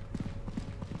here.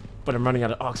 But I'm running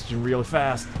out of oxygen real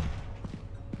fast.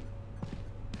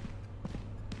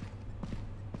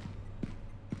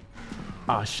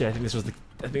 Oh shit, I think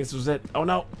this was it. Oh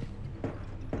no.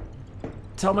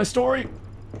 Tell my story.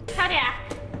 Kodiak.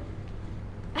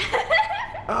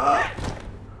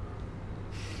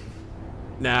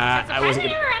 Nah, I wasn't How did you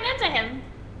gonna... run into him?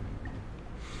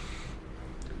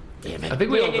 Damn it. I think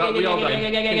we all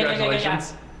died.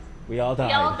 Congratulations. We all died.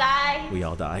 We all died. We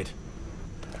all died.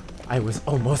 I was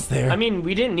almost there. I mean,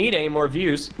 we didn't need any more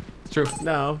views. It's true.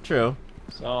 No, true.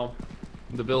 So...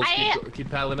 The bills keep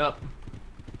piling up.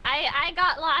 I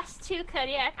got lost too,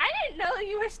 Kodiak. I didn't know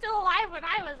you were still alive when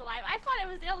I was alive. I thought I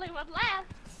was the only one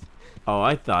left. Oh,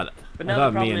 I thought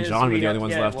me and John were the only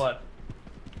ones left. What?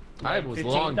 I Like was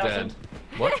 15,000? long dead.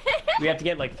 What? We have to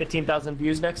get like 15,000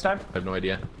 views next time? I have no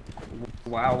idea.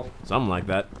 Wow. Something like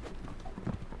that.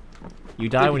 You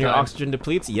die when your oxygen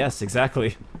depletes? Yes,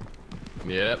 exactly.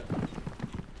 Yep.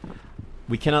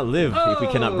 We cannot live if we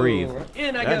cannot breathe.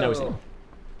 In I That go. knows it.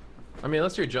 I mean,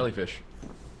 unless you're a jellyfish.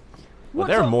 Well,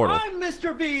 What's they're up? immortal. I'm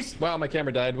Mr. Beast. Wow, my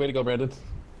camera died. Way to go, Brandon.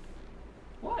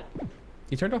 What?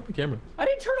 You turned off the camera. I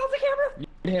didn't turn off the camera.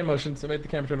 Your hand motions. I made the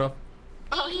camera turn off.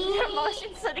 Oh, your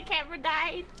motion so the camera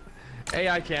died.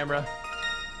 AI camera.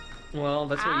 Well,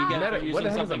 that's what you get for using What the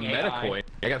hell is a something metacoin?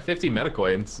 I got 50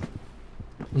 metacoins.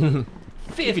 You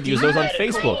could use those on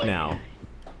Facebook now.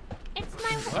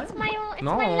 It's my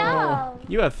No. love.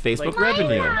 You have Facebook Like,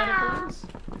 revenue. Metacoins?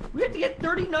 We have to get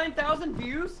 39,000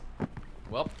 views?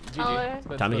 Well, Oh,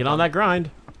 GG. Time to get on that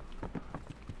grind.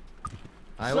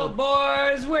 I So, will.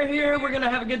 boys, we're here. We're gonna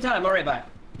have a good time. All right, bye.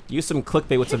 Use some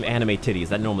clickbait with some anime titties.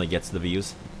 That normally gets the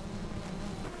views.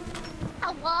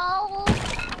 Hello.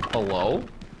 Hello?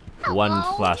 One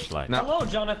Hello? flashlight. No. Hello,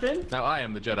 Jonathan. Now I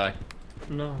am the Jedi.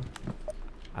 No.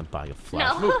 I'm buying a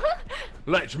flashlight. No.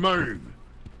 Let's move.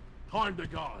 Time to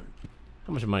go.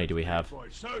 How much money do we have?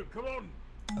 Right, so come on.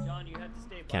 John, you have to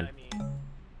stay Ken. by me.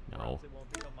 No. It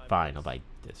won't pick up my Fine, voice. I'll buy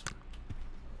this one.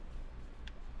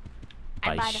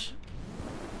 I bought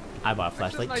I bought a That's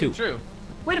flashlight not too. even true.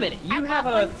 Wait a minute. You I have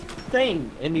bought a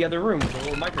thing in the other room with a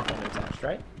little microphone attached,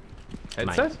 right?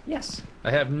 Headset? Yes.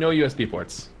 I have no USB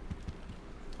ports.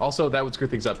 Also, that would screw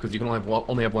things up because you can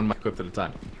only have one mic equipped at a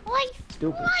time. Wife.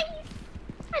 Stupid. Wife.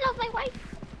 I love my wife.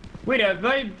 Wait,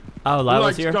 babe. Oh, Lila's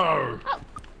Let's here. go. Oh.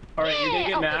 All right, you're gonna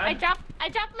get oh, mad. I dropped I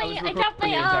was my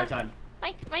recording the entire time.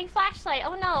 my flashlight.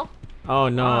 Oh no. Oh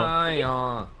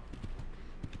no.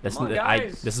 Come on,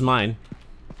 guys. This is mine.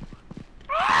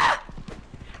 I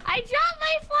dropped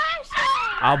my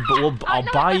flashlight. I'll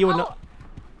buy you an. Oh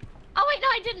wait, no,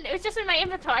 I didn't. It was just in my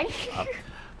inventory.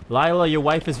 Lila, your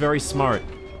wife is very smart.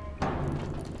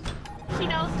 She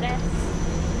knows this.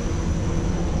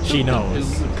 She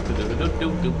knows.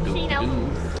 She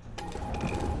knows.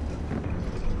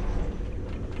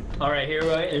 All right, here we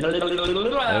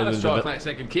Let's draw a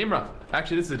second camera.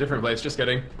 Actually, this is a different place. Just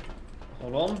kidding.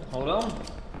 Hold on. Hello.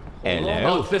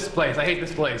 Oh, it's this place. I hate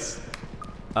this place.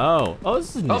 Oh,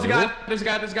 this is new. Oh, there's a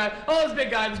guy. Oh, this big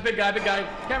guy.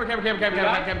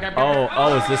 Camera.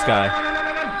 Oh, it's this guy.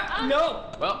 No.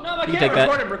 Well, No, my You camera. take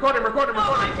that. record him.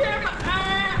 My camera.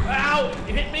 Ow!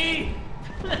 It hit me.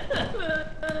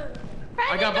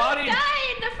 I got bodied.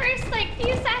 Die in the first like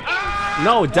few seconds.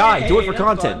 No, die. Do it for that's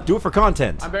content. fun. Do it for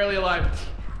content. I'm barely alive.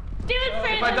 Do it for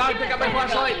If I die, pick up my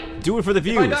flashlight. Do it for the If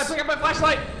views. I die, pick up my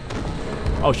flashlight.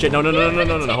 Oh shit! No! Hold on,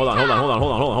 buddy. Hold on.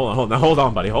 No, hold on.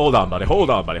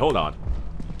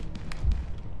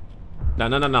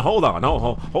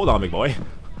 No, hold on, big boy.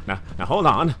 Now, hold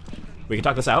on. We can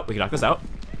talk this out.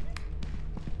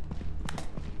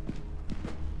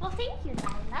 Well, thank you,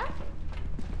 Lila.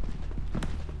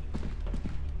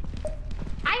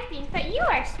 I think that you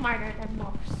are smarter than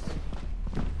most.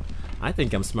 I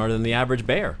think I'm smarter than the average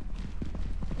bear.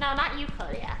 No, not you,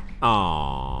 Kodiak.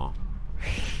 Aww.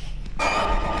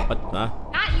 What? Not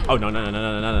you. Oh no!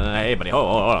 Hey, buddy. Hold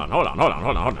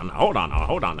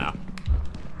on now.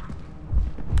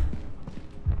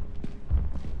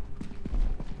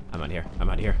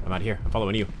 I'm out here. I'm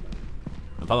following you.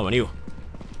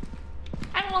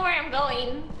 I don't know where I'm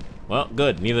going. Well,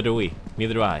 good. Neither do I.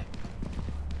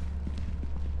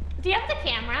 Do you have the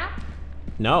camera?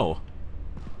 No.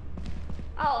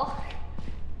 Oh.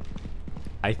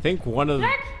 I think one of. Look.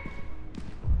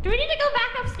 Do we need to go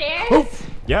back upstairs? Oh.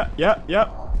 Yeah.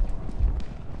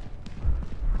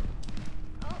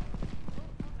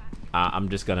 I'm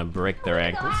just gonna break their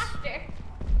Let's go ankles. after.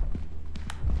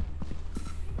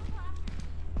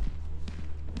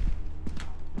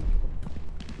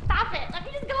 Stop it! Let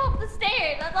me just go up the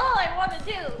stairs. That's all I want to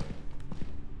do.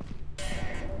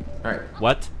 All right,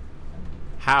 What?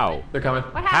 How? they're coming.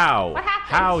 What happened? How? What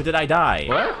happened? How did I die?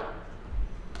 What?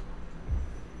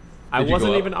 I Did you wasn't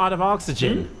go up? even out of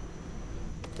oxygen.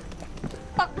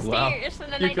 Up the Wow. stairs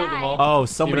and then You I killed them died. all. Oh,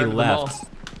 somebody You murdered them left.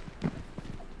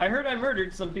 I heard I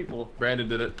murdered some people. Brandon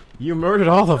did it. You murdered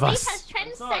all of Elise has us.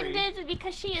 transcended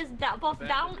because she is both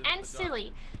dumb and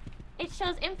silly. It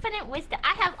shows infinite wisdom.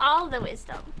 I have all the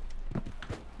wisdom.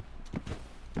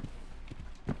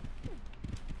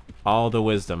 All the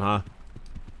wisdom, huh?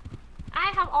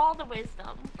 I have all the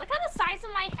wisdom. Look at the size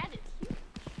of my head. It's huge.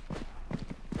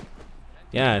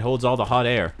 Yeah, it holds all the hot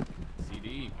air.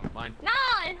 CD, mine. No,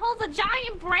 it holds a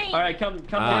giant brain. All right, come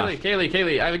Ah. down.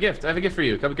 Kaylee, I have a gift. for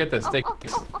you. Come get this. Take.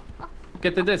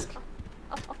 Get the disc.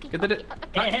 Okay, Get the disc.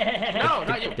 No,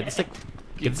 not you. Get the stick.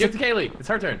 Give it to Kaylee. It's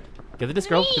her turn. Get the disc,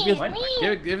 girl. Give me a-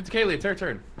 Me. Give it to Kaylee. It's her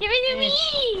turn. Give it to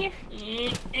me.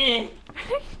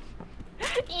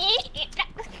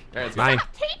 All right, it's Mine.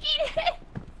 Stop taking it.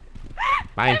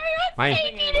 Mine. Everyone's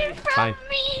taking it from Mine.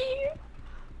 me.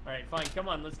 All right, fine. Come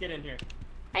on, let's get in here.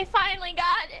 I finally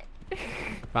got it.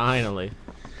 Finally.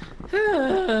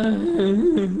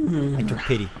 I took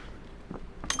pity.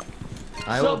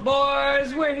 I So, will.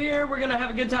 boys, we're here. We're gonna have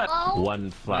a good time. Oh,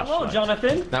 One Hello, flashlight.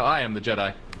 Jonathan. Now I am the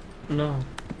Jedi. No.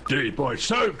 Deep boy,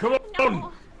 so come on.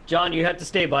 no. John, you have to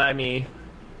stay by me,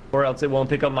 or else it won't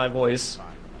pick up my voice.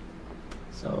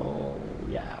 So,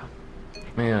 yeah.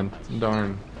 Man,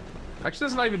 darn. Actually,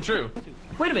 that's not even true.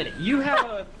 Wait a minute. You have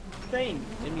a thing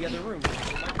in the other room.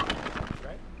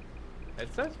 Right?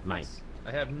 Headset? Mine.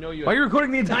 I have no USB. Why are you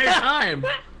recording the entire time?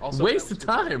 Also, Waste of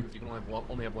time. You can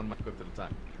only have one mic equipped at a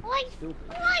time. Wife.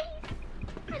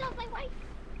 I love my wife.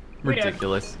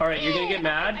 Ridiculous. All right, you're gonna get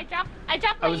mad. I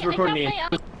dropped my. I was recording I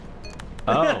dropped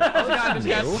Oh. Oh, God,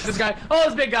 this guy. Oh,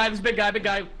 this big guy.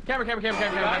 Camera.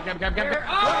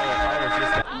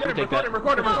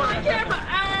 Record him.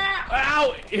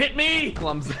 Ow! It hit me!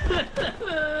 Clumsy.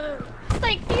 It's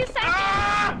like few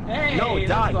seconds. Hey, No, that's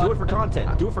die. fun. Do it for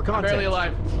content. Do it for content. Barely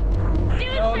alive. Do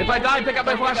it for If I die, pick up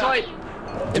my flashlight.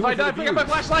 If I die, pick up my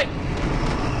flashlight.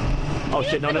 Oh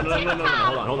shit! No! Hold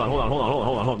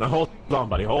on,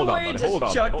 buddy. Hold on.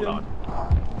 just chucked him.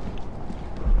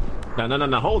 No.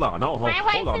 Hold on. No, My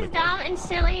hold on. wife is dumb and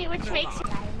silly, which makes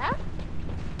Lila.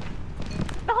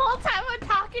 The whole time I'm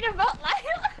talking about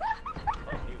Lila.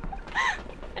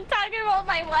 I'm talking about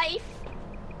my wife.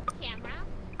 Camera.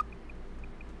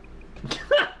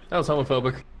 That was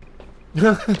homophobic.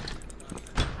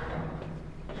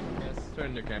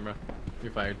 your camera.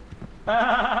 You're fired.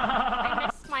 I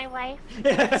miss my wife.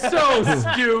 So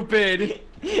stupid!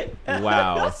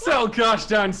 Wow. So gosh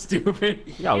darn stupid.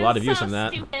 You got a lot of views from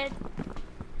that. Stupid.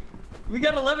 We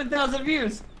got 11,000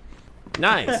 views.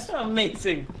 Nice.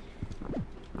 Amazing.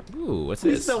 Ooh, what's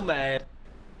He's this? so mad.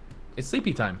 It's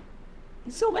sleepy time.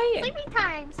 He's so mad. Sleepy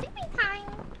time. Sleepy time.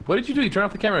 What did you do? You turn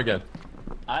off the camera again.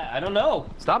 I don't know.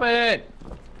 Stop it!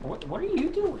 What are you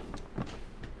doing?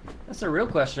 That's a real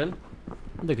question.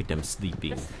 Look at them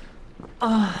sleeping.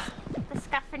 The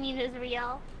scuffing is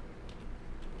real.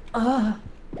 Ow.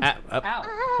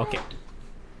 Ow. Okay.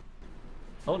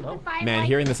 Oh no. Goodbye, Man, wife.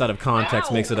 hearing this out of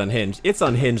context Ow. makes it unhinged. It's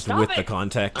unhinged Stop with it. the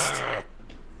context.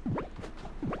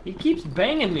 He keeps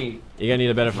banging me. You gonna need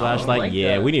a better flashlight? like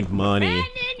Yeah, that. we need money.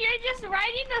 Brandon, you're just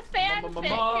writing a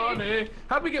fanfic. Money.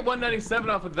 How'd we get 197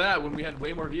 off of that when we had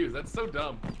way more views? That's so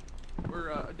dumb.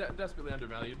 We're desperately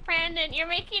undervalued. Brandon, you're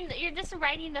just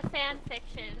writing a fan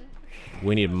fiction.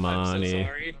 We need I'm money. so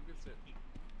sorry.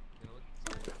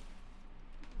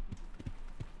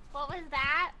 What was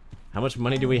that? How much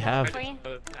money do we have? Brand-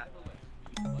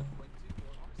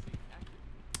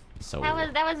 So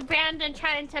That was Brandon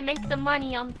trying to make the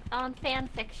money on fan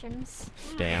fictions.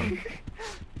 damn.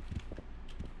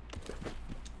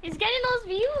 He's getting those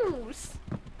views.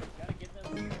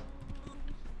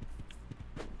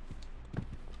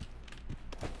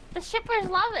 The shippers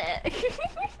love it.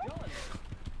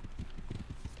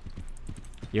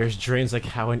 Yours dreams like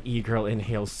how an e-girl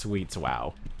inhales sweets.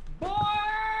 Wow. Boy,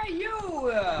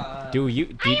 you. Do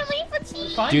you? I am waiting for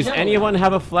tea. Fine, Does no. anyone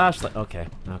have a flashlight? Okay.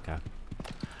 Okay.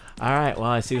 All right. Well,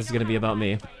 I see this is gonna be about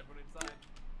me.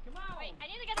 Come on. Wait, I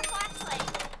need to get a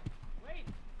flashlight.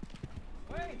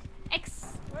 Wait.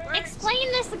 Explain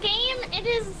this game. It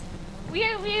is. We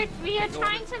are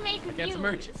trying to make Get views. some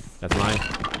merch. That's mine.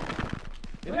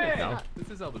 Hey. No. This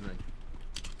is Elden Ring.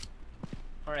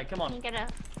 All right, come You on. get a.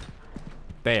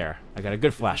 There. I got a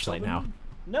good flashlight now.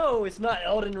 No, it's not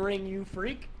Elden Ring, you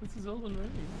freak. This is Elden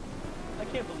Ring. I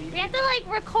can't believe We you. have to like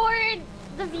record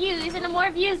the views, and the more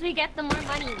views we get, the more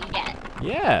money we get.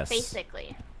 Yes.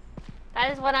 Basically,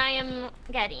 that is what I am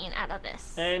getting out of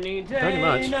this. Any day Pretty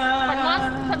much.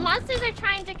 But monsters are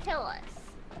trying to kill us.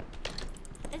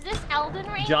 Is this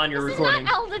Elden Ring? John, you're this recording. is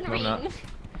not Elden No, Ring. I'm not.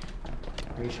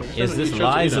 Is this You showed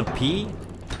Lies me of that. P?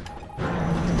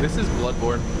 This is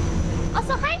Bloodborne.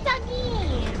 Also, hi,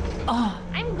 Dougie. Oh,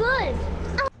 I'm good.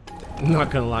 I'm not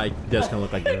gonna lie, it does kind of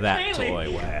look like that Really?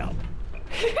 toy. Wow.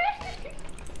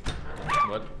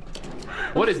 What?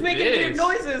 What is making weird this?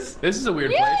 noises. This is a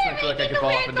weird place. and I feel like I could fall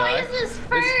off and die. noises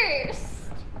first.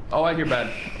 Oh, I hear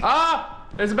bad. Ah!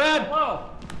 There's a bad! Whoa.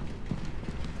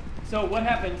 So what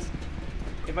happens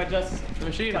if I just The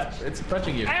machine, touch? it's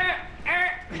punching you.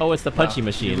 Oh, it's the punchy You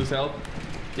machine. lose health?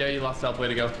 Yeah, you lost health. Way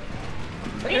to go.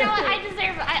 You know what?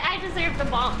 I deserve the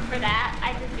bomb for that.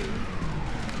 I just do.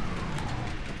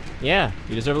 Yeah,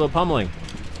 you deserve a little pummeling.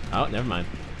 Oh, never mind.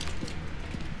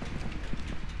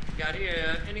 Got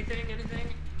here. Anything?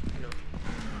 No.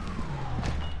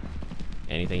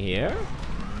 Anything here?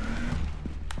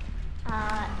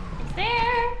 It's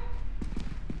there.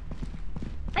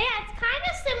 But yeah, it's kind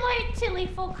of similar to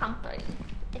Lethal Company.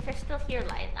 If you're still here,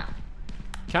 Liza.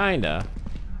 Kinda.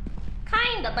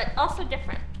 Kinda, but also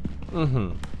different.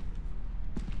 Mm-hmm.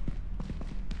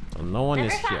 Well, no one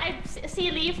Never is thought here. I'd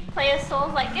see Leaf play a Soul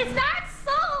like, it's not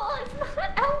Soul! It's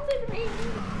not Elden Ring!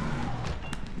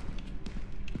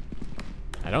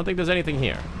 I don't think there's anything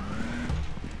here.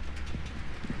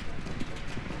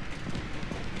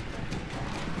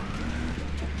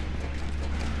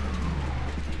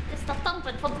 It's the thump.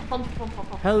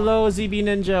 Hello, ZB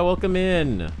Ninja. Welcome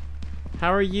in.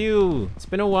 How are you? It's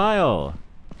been a while.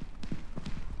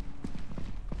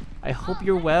 I hope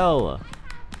you're well.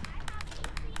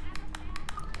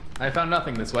 I found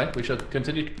nothing this way. We shall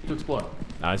continue to explore.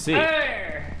 I see.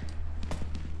 Hey!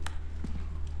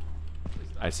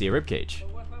 I see a ribcage.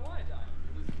 What if I want to die?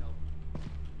 You're losing health.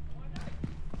 I want to die.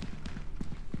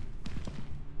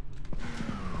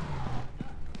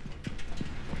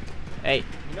 Hey,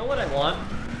 You know what I want?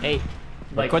 hey.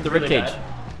 Like, Record the really ribcage. bad?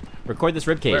 Record this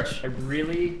ribcage. I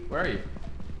Where are you?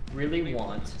 really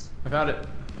want. I found it.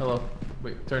 Hello.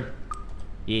 Wait, turn.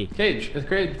 Yeah. Cage. It's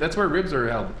great. That's where ribs are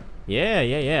held.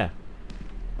 Yeah.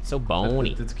 So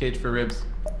bony. It's a cage for ribs.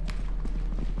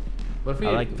 What if we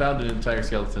I like- found an entire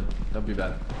skeleton? That'd be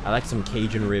bad. I like some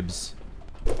Cajun ribs.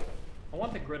 I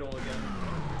want the griddle again.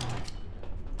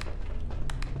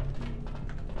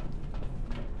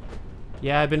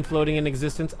 Yeah, I've been floating in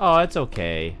existence. Oh, it's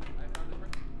okay.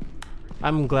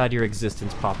 I'm glad your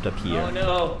existence popped up here. Oh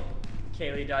no.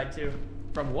 Kaylee died too.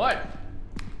 From what?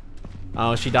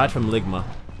 Oh, she died from Ligma.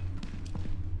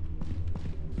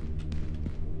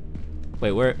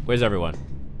 Wait, where's everyone?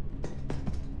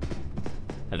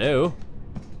 Hello?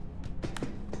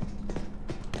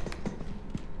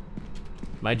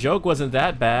 My joke wasn't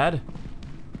that bad.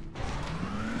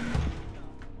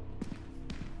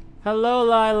 Hello,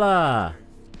 Lila.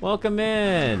 Welcome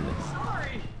in.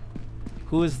 Sorry.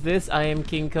 Who is this? I am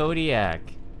King Kodiak.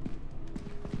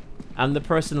 I'm the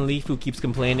person Leafu keeps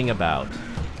complaining about.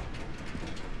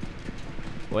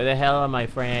 Where the hell are my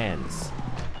friends?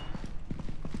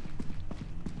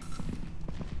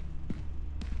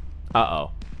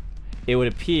 Uh-oh. It would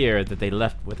appear that they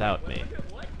left without me.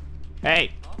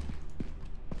 Hey!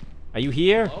 Are you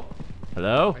here? Hello?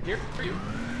 Hello? I'm here for you.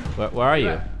 Where are you?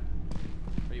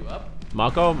 Are you up?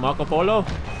 Marco Polo?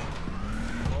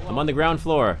 I'm on the ground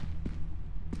floor.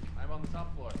 I'm on the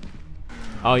top floor.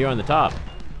 Oh, you're on the top.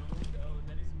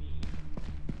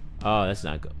 Oh, that's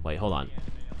not good. Wait, hold on.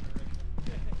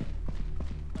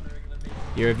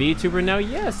 You're a VTuber now?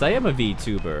 Yes, I am a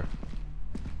VTuber.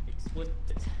 Explicit.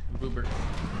 Boober.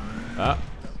 Uh,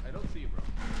 I don't see you, bro.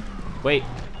 wait.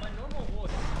 My normal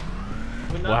voice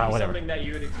would not Wow, be whatever. something that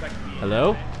you would expect to be.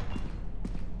 Hello?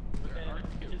 But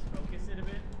then just focus it a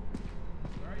bit.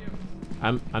 Where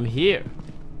are you? I'm here.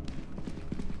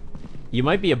 You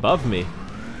might be above me.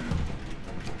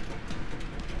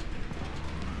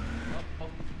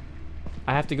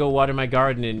 I have to go water my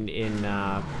garden in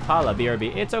Collab,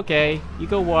 BRB. It's okay. You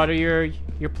go water your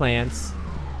plants.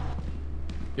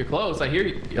 You're close. I hear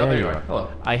you. Oh, there you are. Hello.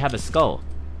 I have a skull.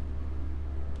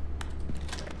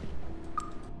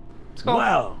 Skull.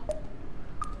 Wow.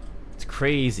 It's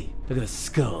crazy. Look at the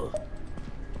skull.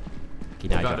 Okay,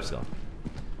 now I Got got a it. skull.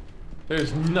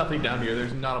 There's nothing down here.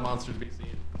 There's not a monster to be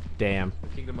seen. Damn. The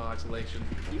kingdom of isolation.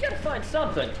 You gotta find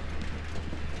something.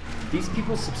 These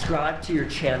people subscribe to your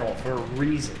channel for a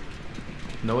reason.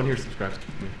 No one here subscribes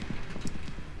to me.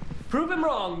 Prove him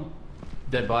wrong,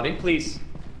 Dead body. please.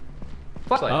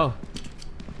 Flashlight. Oh.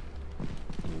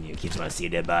 You kids want to see a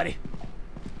dead body?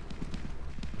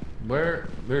 Where?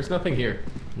 There's nothing here.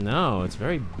 No, it's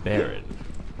very barren.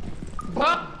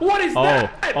 What is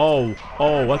that? Oh,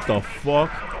 what the fuck?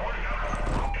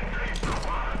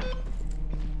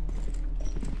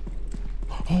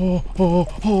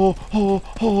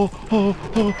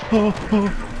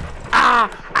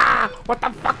 What the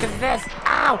fuck is this?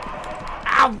 Ow!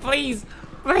 Ow, please!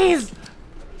 Please!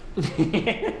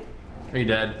 Are you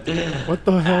dead? What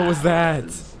the hell was that?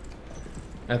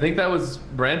 I think that was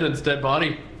Brandon's dead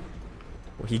body.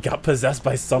 He got possessed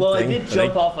by something. Well, I did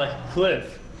jump off a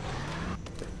cliff.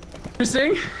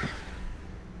 Interesting.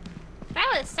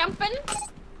 That was something.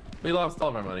 We lost all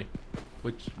of our money.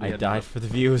 Which we I had died enough. for the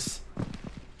views.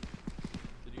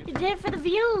 You did it for the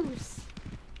views.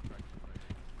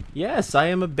 Yes, I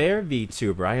am a bear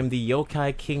VTuber. I am the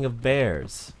yokai king of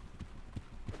bears.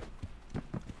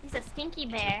 He's a stinky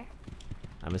bear.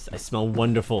 I smell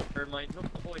wonderful. Or my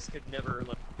normal voice could never.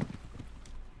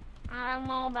 I don't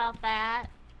know about that.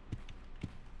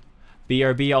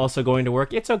 BRB also going to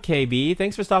work. It's okay, B.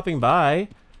 Thanks for stopping by.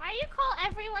 Why do you call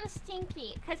everyone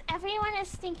stinky? Because everyone is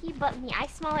stinky but me. I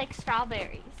smell like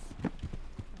strawberries.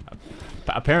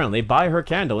 Apparently, buy her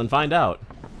candle and find out.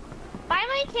 Buy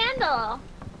my candle.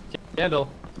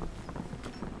 Candle.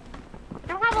 I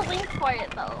don't have a link for it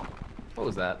though. What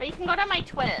was that? But you can go to my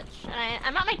Twitch. And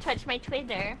I'm not my Twitch, my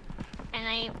Twitter. And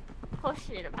I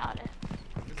posted about it.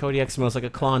 Kodiak smells like a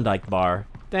Klondike bar.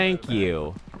 Thank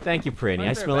you. Thank you, Prinny. I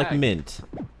Why is there a smell like bag? mint.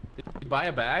 Did you buy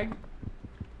a bag?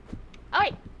 Oh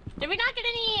wait, did we not get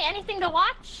anything to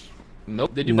watch?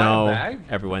 Nope. Did you No, buy a bag?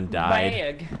 everyone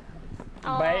died. Bag.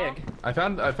 Oh. Bag. I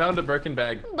found a Birkin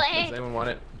bag. Bag. Does anyone want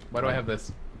it? Why do I have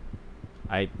this?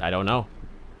 I don't know.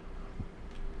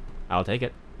 I'll take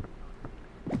it.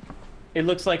 It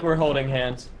looks like we're holding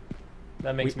hands.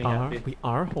 That makes me happy. We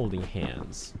are holding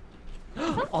hands.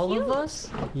 All of us?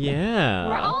 Yeah.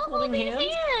 We're all holding holding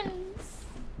hands? hands.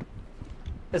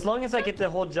 As long as I get to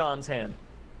hold John's hand.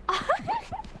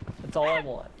 That's all I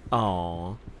want.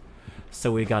 Aw.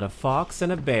 So we got a fox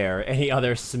and a bear. Any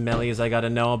other smellies I gotta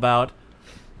know about?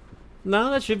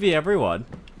 No, that should be everyone.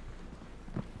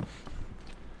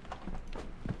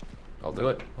 I'll do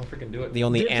it. I'll freaking do it. The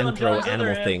only Dibs on anthro John's other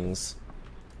animal hand. things.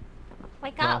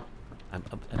 Wake No. up.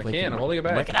 I can't. I'm holding it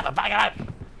back. Wake it up, I'm backing up.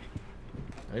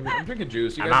 I'm drinking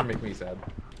juice. You I'm guys up. are making me sad.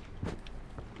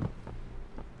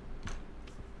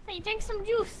 Hey, drink some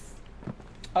juice.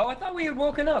 Oh, I thought we had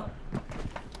woken up.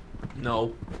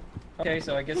 No. Okay,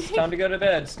 so I guess it's time to go to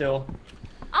bed still.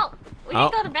 Oh, we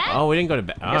didn't go to bed? Oh, we didn't go to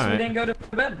bed. Guess we Alright. didn't go to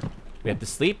bed. We have to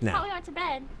sleep I thought now. we went to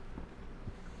bed.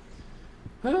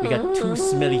 We got two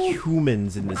smelly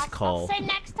humans in this I'll call. sit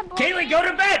next to Blaine. Kaylee, go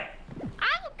to bed!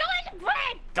 I'm going to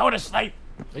bed. Go to sleep!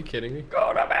 Are you kidding me?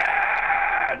 Go to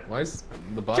bed! Why is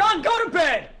the bot? John, go to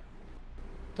bed!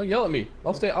 Don't yell at me.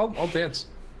 I'll stay. I'll dance.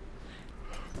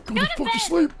 Go the fuck to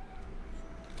sleep.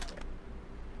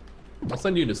 I'll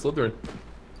send you to Slytherin.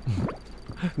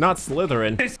 Not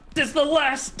Slytherin. This is the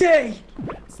last day!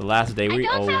 It's the last day we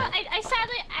owe. I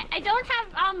sadly I don't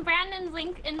have Brandon's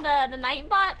link in the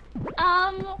Nightbot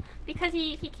because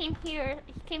he came here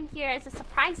as a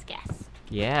surprise guest.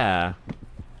 Yeah.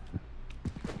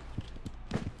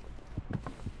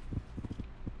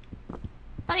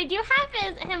 But I do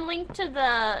have him linked to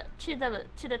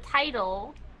the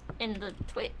title in the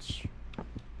Twitch.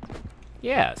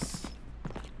 Yes.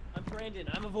 I'm Brandon.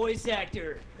 I'm a voice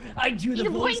actor. I do the He's a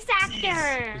voice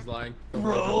actor. He's lying.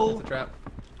 Bro. It's a trap.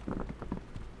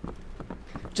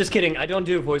 Just kidding. I don't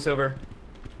do voiceover.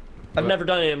 I've What? never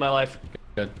done it in my life.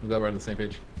 Good. I'm glad we're on the same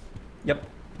page. Yep.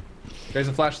 There's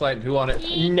a flashlight. Who on it?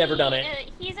 Never done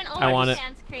it. He's an I want it.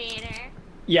 OnlyFans creator.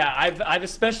 Yeah, I've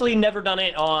especially never done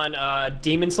it on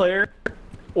Demon Slayer,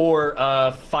 or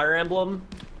Fire Emblem,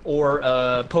 or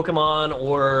Pokemon,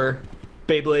 or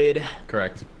Beyblade,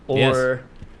 Correct. or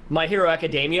My Hero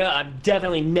Academia. I've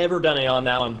definitely never done it on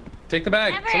that one. Take the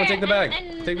bag. Never, Someone take the bag.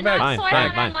 and Take the not bag. Fine, Sword fine,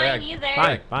 Art fine. Online Bag.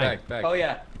 either. Fine. Bag. Oh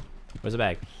yeah. Where's the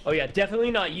bag? Oh yeah,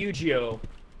 definitely not Yu-Gi-Oh!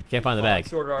 Can't find the bag.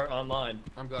 Sword Art Online.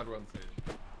 I'm glad we're on the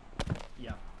stage.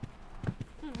 Yeah.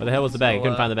 Where the hell was the bag? I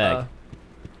couldn't find the bag.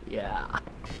 Yeah.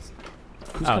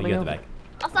 Oh, you got the bag.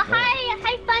 Also,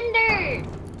 hi Thunder.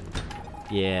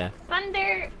 Yeah.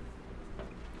 Thunder.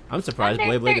 I'm surprised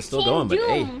Thunder Blade is still 13 going, but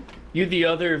hey. Doom. You the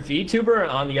other VTuber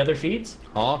on the other feeds?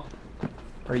 Huh?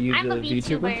 Are you I'm the a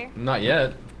VTuber? VTuber. Not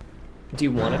yet. Do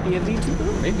you want to be a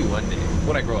VTuber? Maybe one day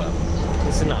when I grow up.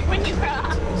 Listen up. When you grow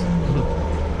up.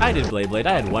 I did Blade.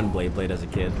 I had one Blade as a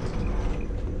kid.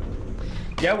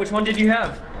 Yeah, which one did you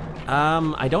have?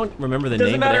 I don't remember the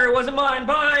Doesn't name. matter, But it wasn't mine.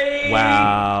 Bye!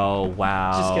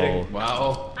 Wow. Just kidding.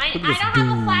 Wow. I Look don't at this have a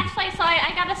dude. flashlight, so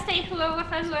I gotta stay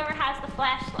whoever has the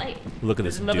flashlight. Look at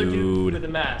There's this another dude with a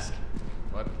dude. mask.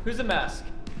 What? Who's a mask?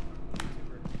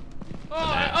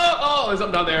 Oh, there's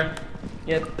something down there.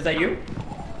 Yeah, is that you?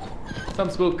 Some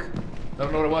spook. I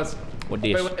don't know what it was. What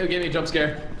dish? Wait, it gave me a jump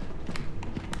scare.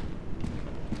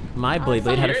 My Blade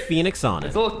had a phoenix on it.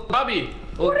 It's a little Bobby.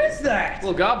 What is that?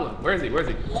 Little goblin. Where is he? Where is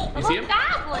he? You see him?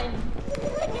 Goblin.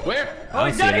 Where? Oh, I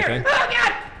he's don't down see here! anything. Oh,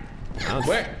 God! I don't-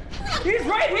 Where? He's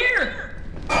right here!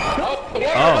 Oh, the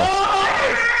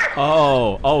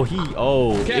water.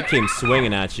 Oh, it came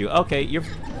swinging at you. Okay, you'll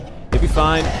be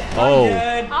fine. Oh,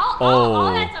 Dead.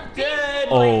 Oh, that's a big Dead.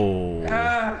 boy. oh,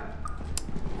 Ah,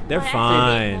 they're that's a big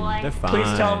fine. boy. They're fine.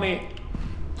 please tell me.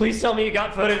 Please tell me you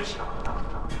got footage.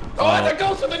 Oh, it's a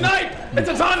ghost with a knife. It's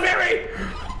a Tonberry.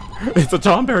 It's a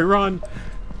Tomberry run.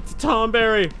 It's a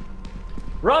Tomberry.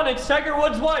 Run, it's Tiger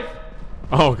Woods' wife.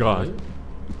 Oh God,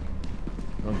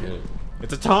 I don't get it.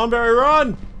 it's a Tomberry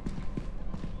run.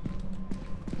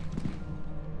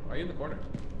 Why are you in the corner?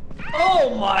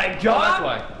 Oh my Oh, God! that's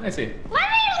why. I see. Let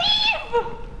me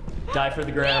leave. Die for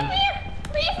the gram.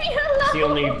 Leave me alone. It's the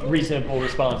only reasonable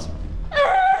response.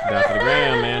 Die for the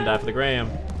gram, man. Die for the gram.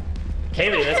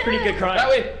 Kaylee, that's pretty good crime. That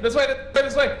way. This way.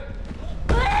 This way.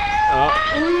 Oh.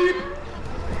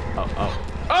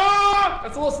 Oh,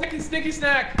 that's a little sneaky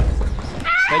snack.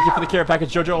 Thank you for the care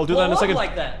package, Jojo. I'll do that in a second.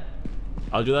 like that.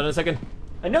 I'll do that in a second.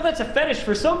 I know that's a fetish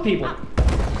for some people.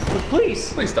 But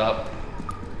please. Please stop.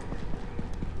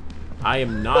 I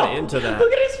am not into that.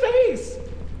 Look at his face.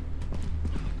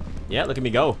 Yeah, look at me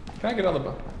go. Can I get on the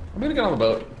boat? I'm gonna get on the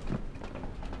boat.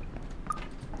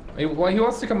 Well, he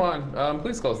wants to come on.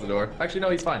 Please close the door. Actually, no,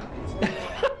 he's fine.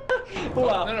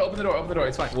 Wow. No, open the door. Open the door.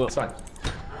 It's fine. Well- It's fine.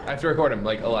 I have to record him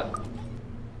like a lot.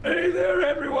 Hey there,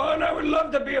 everyone. I would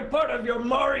love to be a part of your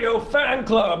Mario fan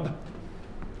club.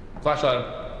 Flashlight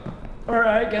him. All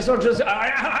right, guess I'll just.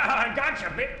 I gotcha,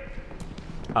 bitch.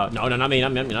 Oh no, not me.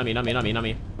 Not me.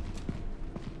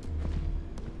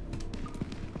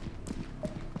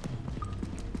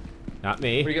 Not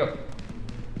me. Where'd you go?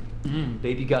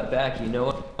 Baby got back. You know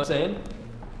what I'm saying?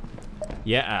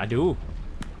 Yeah, I do.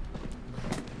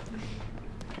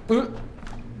 Look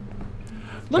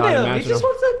God, at him. He imagine just him.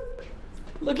 wants to.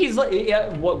 Look, he's like, yeah.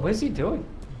 What is he doing?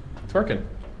 Twerking.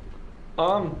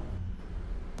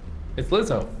 It's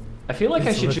Lizzo. I feel like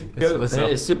I should It's go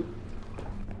Lizzo. sue.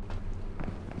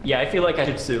 Yeah, I feel like I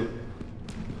should sue.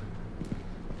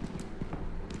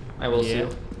 I will Yeah.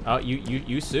 sue. Oh,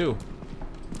 you sue.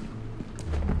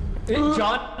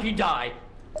 John, you die.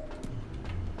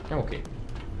 I'm okay.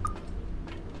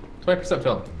 20%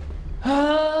 film.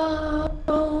 Oh,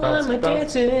 I'm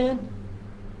Bounce. dancing.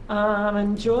 I'm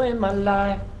enjoying my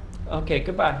life. Okay,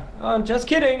 goodbye. I'm just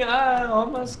kidding. I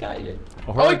almost got you.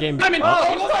 A horror game. I'm in.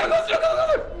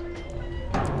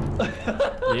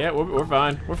 Yeah, we're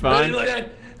fine. We're I fine. didn't like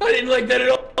that. I didn't like that at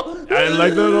all. I didn't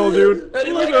like that at all, dude. I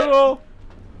didn't like that it. at all.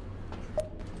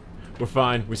 We're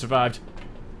fine. We survived.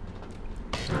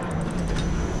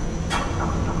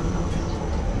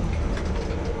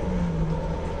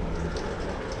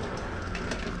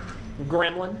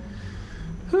 Gremlin.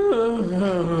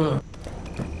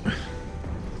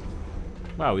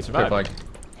 Wow, we survived. Terrifying.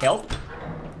 Help.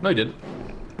 No, you didn't.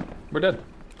 We're dead.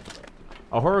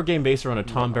 A horror game based around a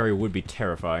Tom Berry would be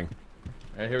terrifying.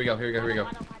 Alright, here we go. Here we go. Here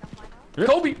we go.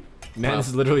 Kobe. Man, Wow. this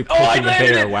is literally Oh, I poking a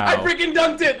landed bear. it! Wow. I freaking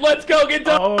dunked it! Let's go! Get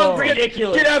dunked! Oh.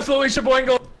 Ridiculous. Get absolutely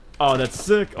shaboingled! Oh, that's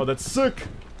sick. Oh, that's sick.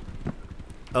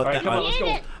 Oh, Alright, come on, let's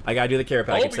go. I gotta do the care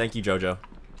package. Kobe. Thank you, JoJo. Alright,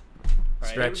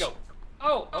 Stretch. here we go.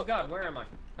 Oh god, where am I?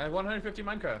 I have 150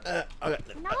 Minecraft. Okay.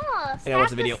 No, watch stop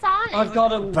the video. Sonic. I've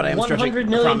got a But I am stretching, 100 I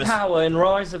million promise. power in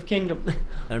Rise of Kingdom.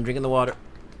 I'm drinking the water.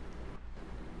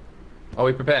 Are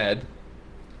we prepared?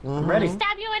 I'm ready.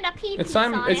 Stab you in a pee. It's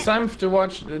time. Sonic. It's time to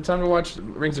watch. It's time to watch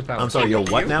Rings of Power. I'm sorry, you're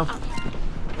what now?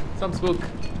 Some spook.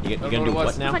 You I don't gonna know do what it what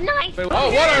was. now? But nice. Wait,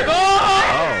 oh, what are? Oh!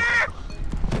 Oh,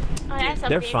 Oh, that's a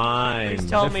they're big- fine. Please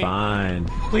tell They're me. fine.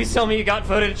 Please tell me you got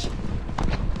footage.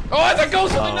 Oh, it's a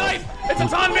ghost with Oh. a knife! It's a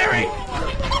Tom Berry!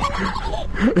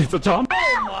 It's a Tom.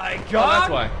 Oh my Oh, god!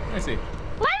 that's why. I see.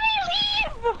 Let me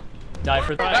leave. Die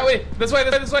for That way. This way.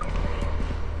 This way. This way.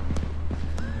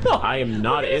 I am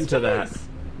not into that.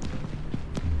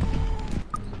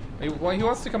 Hey, well, he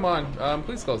wants to come on.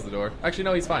 Please close the door. Actually,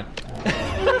 no, he's fine.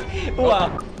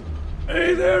 Wow.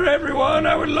 Hey there, everyone!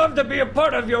 I would love to be a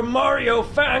part of your Mario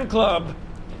fan club.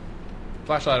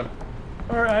 Flashlight him.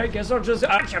 Alright, guess I'll just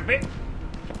act a bit.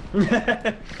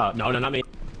 No, not me.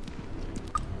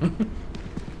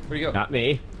 Where'd you go? Not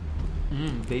me.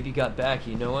 Baby got back,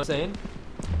 you know what I'm saying?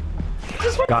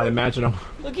 God, imagine him.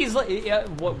 Look, he's like, yeah,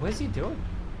 what is he doing?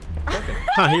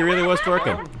 Huh, he really was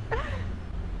twerking.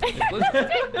 I feel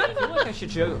like I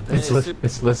should show. It's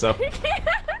Lizzo.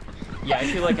 Yeah, I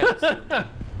feel like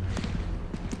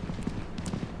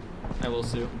I will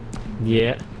sue.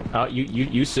 Yeah. Oh,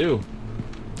 you sue.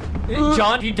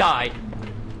 John, you died.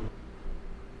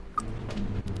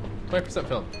 20%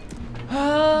 film.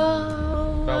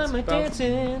 Oh, Bounce, I'm bounce.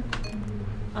 dancing.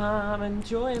 I'm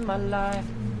enjoying my life.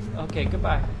 Okay,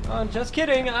 goodbye. Oh, just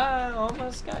kidding. I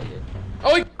almost got you.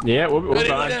 Oh, wait. Yeah, we're I didn't like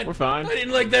fine. that. We're fine. I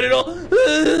didn't like that at all. I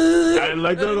didn't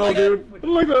like that at all, dude. I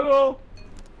didn't like that at all.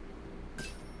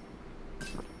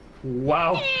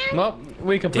 Wow. Well,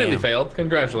 we completely Damn. failed.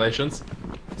 Congratulations.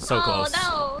 So close.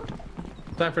 Oh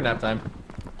Time for nap time.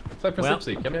 Time for Well.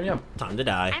 sleep. Yum yum yum. Time to no.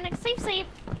 die. I'm like sleep.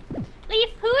 Leaf.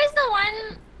 Who's the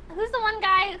one? Who's the one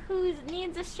guy who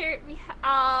needs a shirt?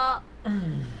 Oh, That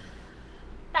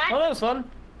that was fun.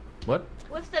 What?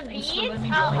 with the Thanks for beads. letting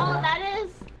me Oh, join. that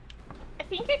is. I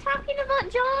think you're talking about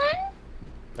John.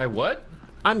 I what?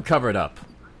 I'm covered up.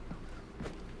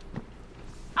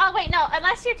 Oh wait, no.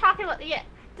 Unless you're talking about I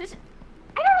don't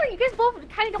know. You guys both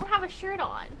kind of don't have a shirt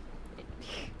on.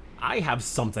 I have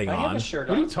something I have on. a shirt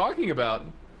What are you on. talking about?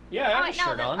 Yeah, I have a no,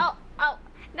 shirt on. Oh,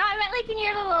 no. I meant like in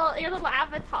your little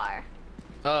avatar.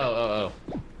 Oh.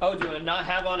 Oh, do I not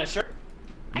have on a shirt?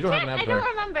 You don't have an I avatar. don't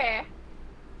remember.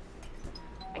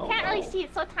 I can't really see.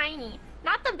 It's so tiny.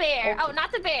 Not the bear. Okay. Oh,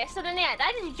 not the bear. So then yeah,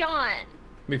 that is John.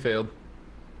 We failed.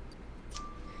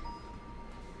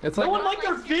 It's No like one liked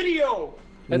our video.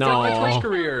 it's No. like my Twitch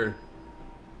career.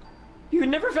 You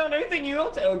never found anything you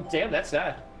else. Oh, damn, that's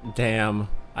sad. Damn,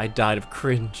 I died of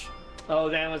cringe. Oh,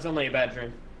 that was only a bad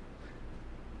dream.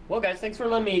 Well, guys, thanks for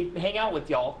letting me hang out with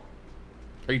y'all.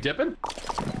 Are you dipping?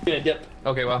 Gonna dip.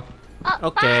 Okay, well. Oh,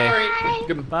 Okay. Bye.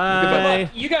 Good, Bye.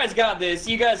 You guys got this.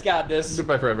 You guys got this.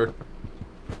 Goodbye forever.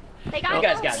 They got You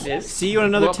guys us. got this. See you in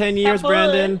another Well, 10 years, have fun.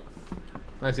 Brandon.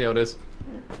 I see how it is.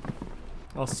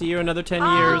 I'll see you in another 10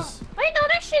 Oh, years. wait, no.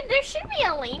 There should be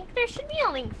a link. There should be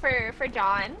a link for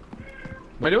John.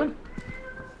 Am I doing?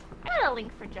 I got a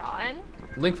link for John.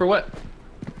 Link for what?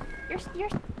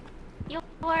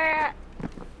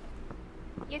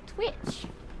 Your Twitch.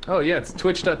 Oh yeah, it's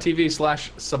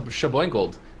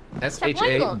twitch.tv/Shaboingled.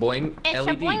 SHA boing It's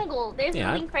LED. Shaboingled. There's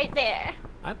Yeah. a link right there.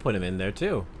 I put him in there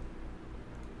too.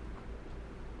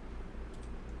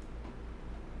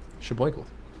 Shaboingled.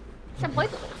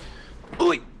 Shaboingled.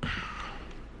 Oi!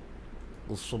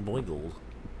 Shaboingled.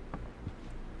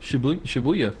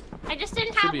 Shibuya. I just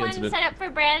didn't Should have be one incident. set up for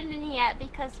Brandon yet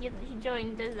because he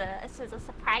joined as a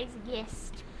surprise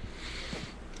guest.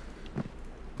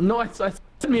 No, I said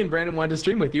me and Brandon wanted to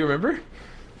stream with you, remember?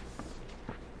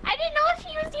 I didn't know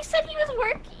if he said he was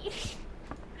working.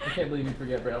 can't believe you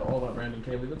forget all about Brandon,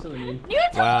 Kaylee. That's really mean. You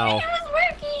told Wow. me it was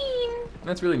working.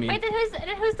 That's really mean. Wait, then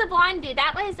who's the blonde dude?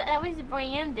 That was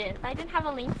Brandon. I didn't have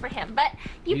a link for him, but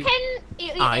it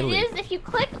is if you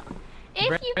click.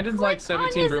 Brandon's like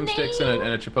 17 broomsticks and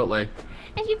a Chipotle.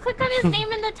 If you click on his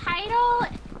name in the title,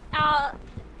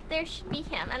 there should be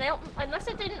him, and unless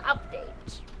it didn't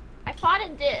update. I thought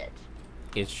it did.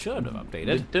 It should have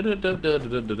updated.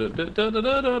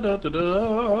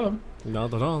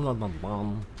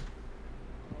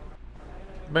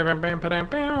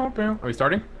 Are we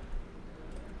starting?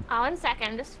 Oh, 1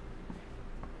 second. Just.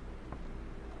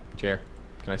 Chair.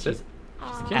 Can I sit?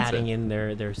 Can't Adding sit. in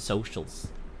their socials.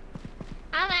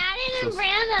 I'm adding in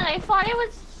Brandon. I thought it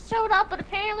was showed up, but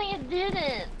apparently it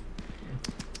didn't.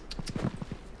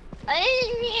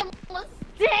 I made a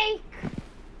mistake.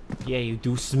 Yeah, you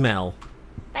do smell.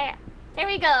 There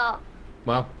we go.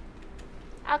 Wow.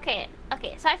 Okay,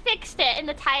 so I fixed it in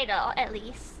the title, at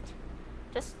least.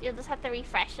 You'll just have to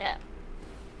refresh it.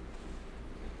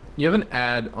 You have an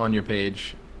ad on your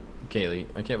page, Kaylee.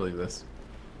 I can't believe this.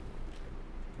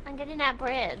 I'm getting that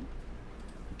bread.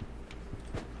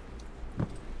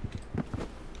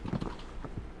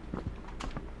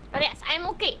 But yes, I'm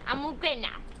okay. I'm okay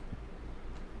now.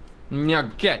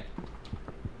 Okay.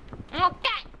 I'm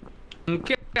okay.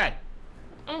 Okay.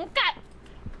 I'm okay.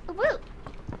 Woo.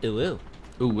 Ooh, ooh.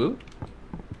 Ooh woo.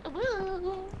 Woo.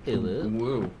 Ooh, ooh.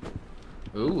 Woo.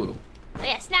 Ooh woo.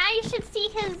 Yes, now you should see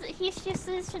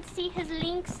should see his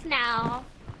links now,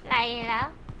 Layla.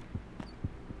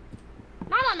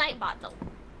 Not on Nightbot though.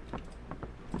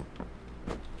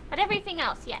 But everything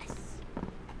else, yes.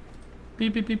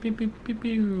 Beep beep beep beep beep beep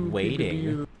beep.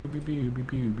 Waiting. Beep beep beep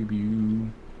beep beep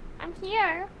beep. I'm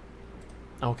here.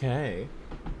 Okay.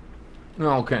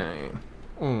 Okay.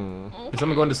 Mm. Is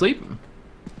someone going to sleep?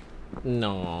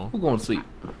 No. Who's going to sleep?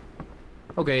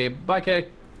 Okay, bye, Kay.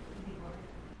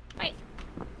 Wait,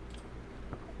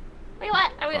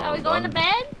 what? Are we going to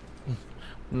bed?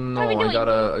 No, What are we doing?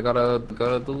 I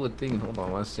gotta do a thing. Hold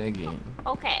on one second.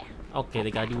 Okay. Okay, they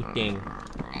gotta do a thing.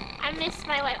 I miss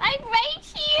my wife. I'm right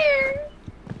here.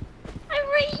 I'm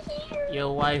right here.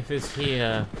 Your wife is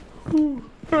here.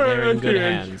 They're in good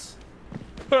hands.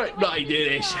 I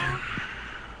did it.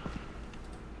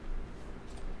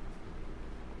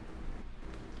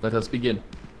 Let us begin.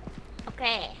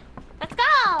 Okay. Let's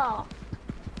go.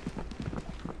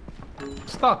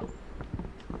 Stop.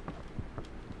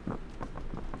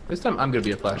 This time I'm gonna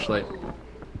be a flashlight.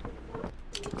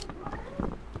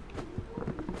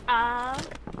 Oh.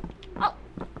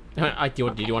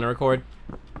 Do you want to record?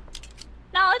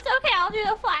 No, it's okay. I'll do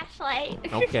the flashlight.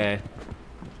 Okay.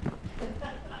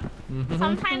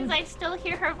 Sometimes I still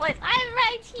hear her voice. I'm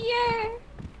right here.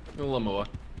 A little more.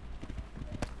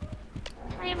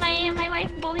 My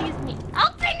wife bullies me.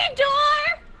 Open the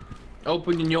door.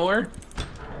 Open your.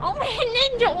 Open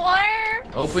the door.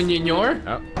 Open your.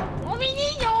 Oh, Open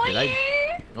the door. Did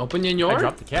I- Open your. I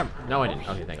dropped the camera. No, I didn't.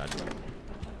 Okay, thank God.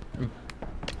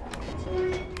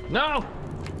 No!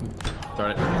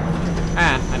 Darn it.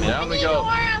 Ah, I'm in. Down we Open the door. go.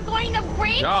 I'm going to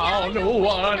break Down your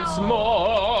once window.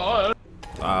 more.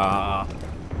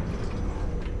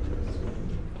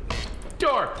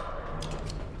 Door.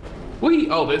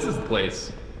 Oh, this is the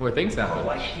place where things happen.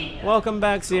 Welcome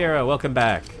back, Sierra. Welcome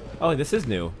back. Oh, this is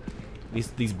new.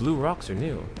 These blue rocks are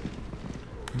new.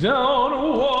 Down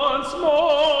once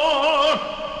more.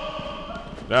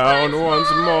 Down once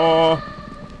more.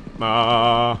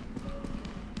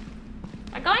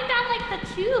 I'm going down like the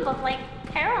tube of like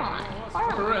Caroline.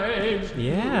 Strange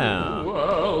Yeah.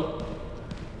 world.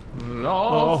 A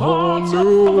No whole thoughts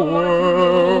new of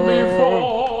world.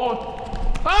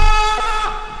 before.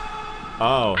 Ah!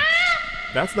 Oh.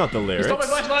 That's not the He lyrics. stole my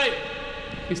flashlight.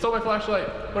 He stole my flashlight.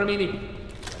 What a meanie.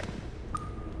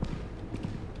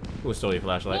 Who stole your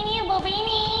flashlight? Beanie,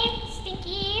 Bobini,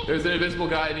 Stinky, There's an invisible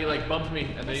guy and he like bumped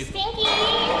me and then he. Stinky.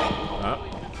 Oh. No.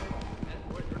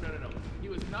 He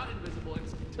was not invisible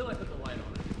until I put the light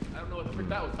on it. I don't know what the frick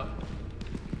that was.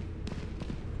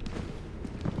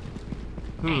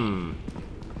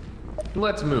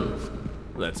 Let's move.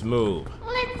 Let's move.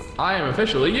 Let's. I am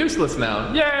officially useless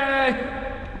now. Yay!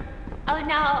 Oh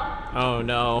no. Oh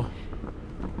no.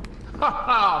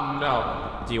 Haha,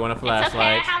 no. Do you want a It's okay.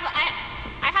 flashlight?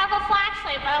 I have a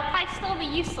flashlight, but I'll probably still be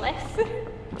useless.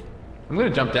 I'm gonna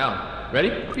jump down.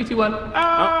 Ready? 3, 2, 1.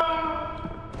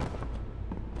 Ah!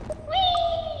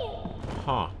 Whee!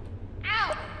 Huh.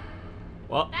 Ow.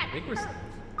 Well, That I think we're. hurt.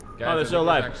 Guys, they're still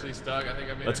alive. Actually stuck. I think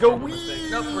I made Let's a go. horrible mistake.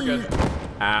 Nope, we're good.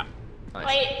 ah. Nice.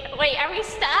 Wait, are we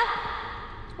stuck?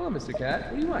 Hello, Mr.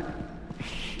 Cat. What do you want?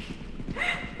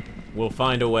 We'll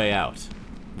find a way out.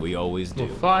 We always do.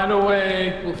 We'll find a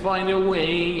way. We'll find a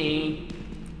way.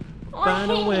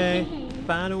 Find a way.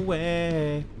 Find a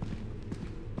way.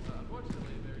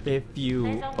 If you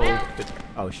There's a open...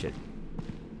 Oh, shit.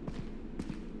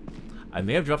 I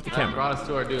may have dropped the camera. Brought us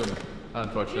to our doom,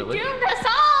 unfortunately. You doomed us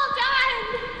all,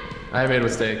 John! I made a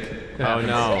mistake. Oh,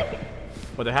 no.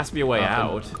 Well, there has to be a way Nothing.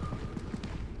 out.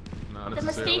 Not The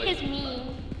mistake necessarily. is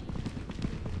me.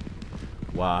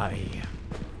 Why?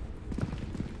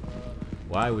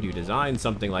 Why would you design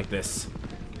something like this?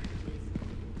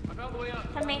 I found the way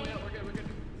out. To me. We're good.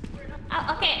 We're good.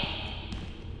 Oh, okay.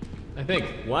 I think.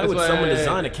 Why This would someone way.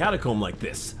 design a catacomb like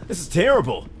this? This is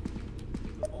terrible.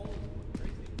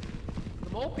 The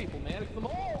mole people, man. It's the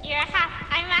mole.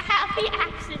 I'm a happy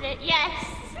accident, yes.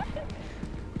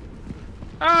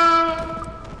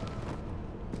 Ah!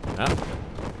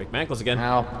 Oh, big mankles again.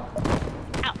 Ow.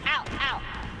 Ow, ow, ow.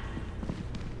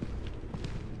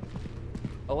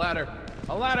 A ladder.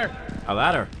 A ladder. A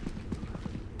ladder.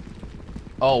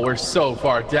 Oh, we're so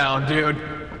far down, dude.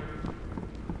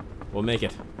 We'll make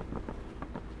it.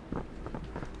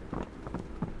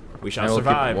 We shall I will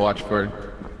survive. keep watch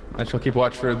for. I shall keep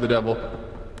watch for the devil.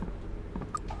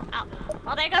 Oh,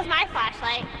 well, there goes my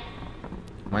flashlight.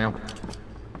 Wow.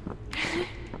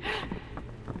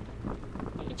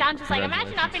 John's just like,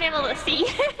 imagine not being able to see.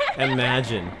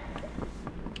 Imagine.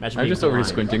 Imagine I'm being just over here blind.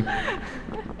 squinting.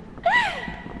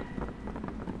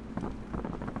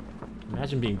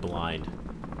 Imagine being blind.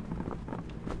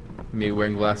 Me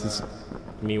wearing glasses.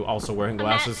 Me also wearing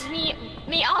glasses.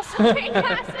 Me also wearing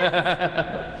glasses.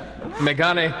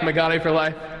 Megane for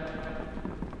life.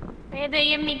 We're the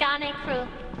Migane crew.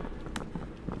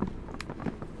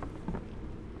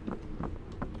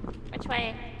 Which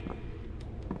way?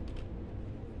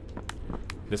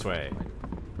 This way.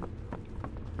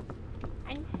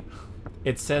 I'm...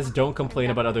 It says don't complain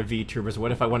about other VTubers.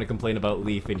 What if I want to complain about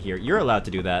Leaf in here? You're allowed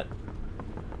to do that.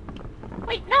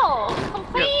 Wait, no.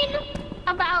 Complain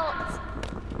about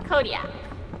Kodiak.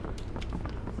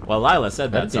 Well, Lila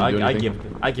said that, That so didn't do I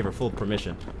anything. give her full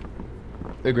permission.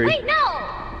 Agreed. Wait, no.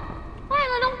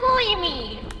 Lila, don't bully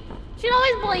me. She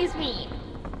always bullies me.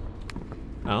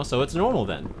 Oh, so it's normal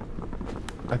then.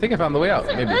 I think I found the way out.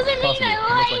 Maybe. Doesn't mean Possibly.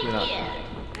 Most likely I not. like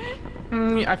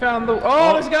it. I found the.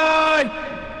 Oh, there's a guy!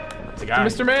 It's a guy.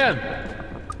 Mr. Man!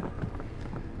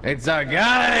 It's a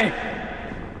guy!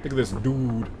 Look at this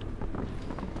dude.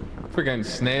 Freaking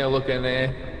snail looking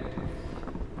there.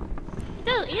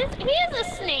 Dude, he is a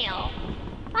snail.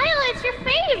 Lila, it's your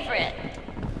favorite.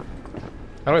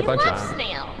 How do I You punch love him?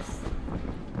 snails.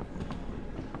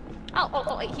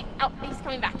 He's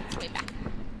coming back. He's coming back.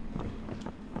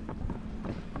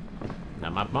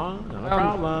 Not my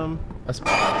problem.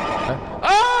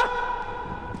 Ah!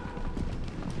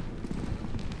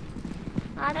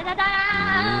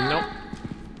 Da-da-da-da. Nope.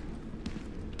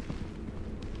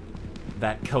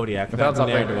 That Kodiak, found that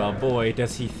something. ne'er-do-well, boy,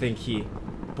 does he think he...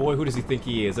 Boy, who does he think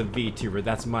he is? A VTuber,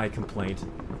 that's my complaint.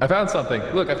 I found something.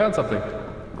 Look, I found something.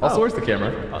 Also, where's the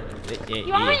camera?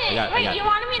 You want me to, wait, you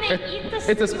wanted me to eat the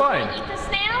It's a spine. Eat the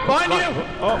snail? Find you!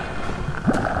 Oh!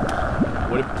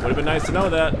 Would have been nice to know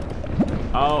that.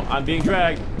 Oh, I'm being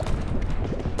dragged.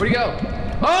 Where'd you go?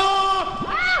 Oh!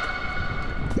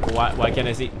 Ah! Why can't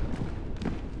I see?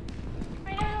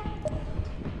 Right now.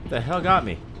 The hell got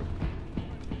me?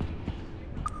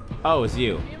 Oh, it's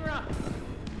you.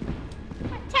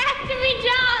 Attack me,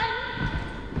 John!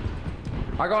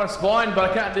 I got a spine, but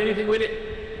I can't do anything with it.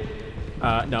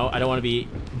 No, I don't want to be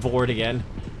bored again.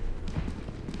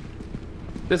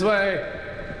 This way.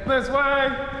 This way.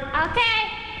 Okay.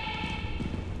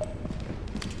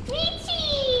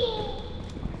 Michi!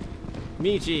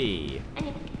 Michi!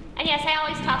 And yes, I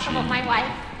always talk about my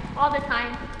wife all the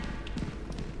time.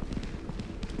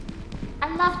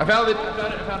 I love I found it. I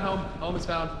found it. I found home. Home is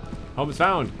found. Home is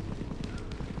found.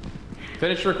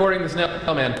 Finished recording the snail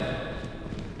man.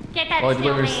 Get that While he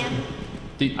snail delivers.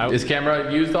 man. Is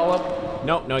camera used all up?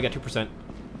 No, I got 2%.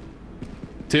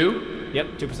 2? Yep,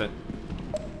 2%.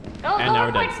 Go And now we're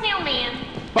record done. snail man.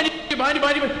 Behind you! Behind you!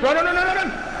 Behind you! Run! Run! Run! Run! Run!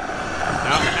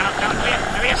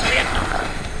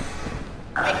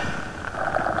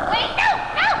 Wait, no!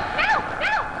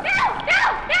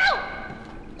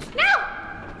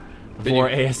 For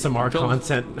ASMR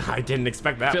content, I didn't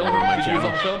expect that Film. one on my Use channel.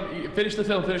 all the film. Finish the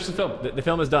film. Finish the film. The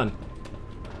film is done.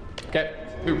 Okay.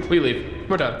 We leave.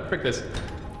 We're done. Frick this.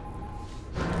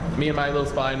 Me and my little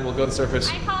spine will go to the surface.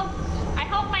 I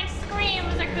hope my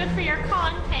screams are good for your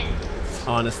content.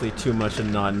 Honestly, too much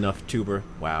and not enough tuber.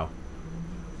 Wow.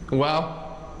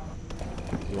 Wow.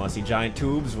 You want to see giant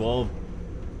tubes? Well,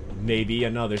 maybe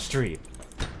another stream.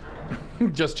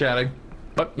 Just chatting.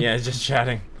 But Yeah, just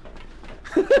chatting.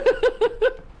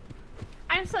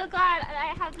 I'm so glad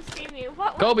I have to stream you.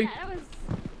 What was Kobe. that? That was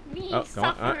me Oh, go on.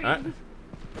 suffering.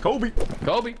 Kobe.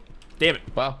 Kobe. Damn it.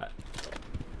 Wow.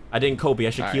 I didn't Kobe. I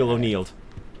Shaquille O'Neal'd.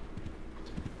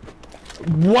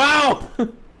 Wow.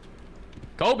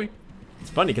 Kobe. It's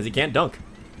funny because he can't dunk.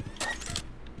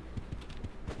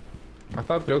 I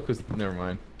thought joke was. Never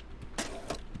mind.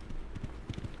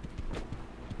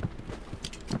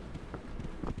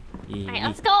 Alright,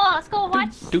 let's go. Let's go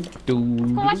watch. Let's go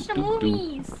watch the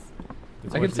movies.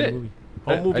 Let's I watch can the sit. movie.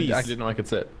 Home movies. I didn't know I could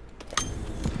sit.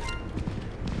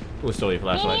 Who stole your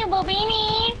flashlight? Beanie,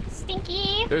 Bobini,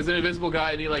 Stinky, There's an invisible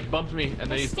guy and he like bumped me and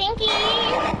then he's. Stinky.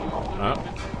 Oh. No.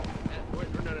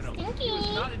 Stinky. It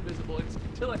was not invisible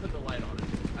until I put the light on it.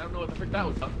 I don't know what the frick that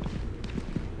was.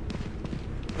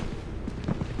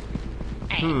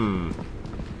 Hmm.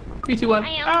 3, 2, 1. I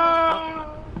am.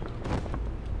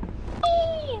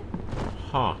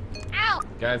 Huh. Ow.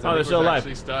 Guys, Oh, they're I think still we're alive.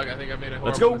 actually stuck. I think I made a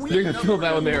Let's horrible go. mistake. I killed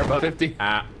that one there about 50.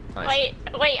 Ah. Nice.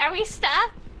 Wait, are we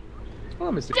stuck?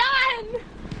 Oh, Mr. John!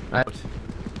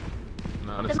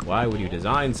 No, honestly. Why would you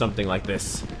design something like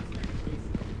this?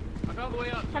 I found the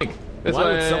way up. This Why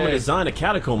way. would someone design a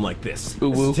catacomb like this? Ooh,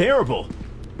 This woo. is terrible.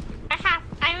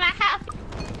 I'm a half.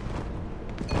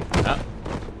 Ah.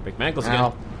 Big Mankles again.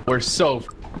 Ow. We're so.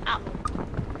 Oh.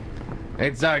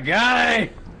 It's a guy!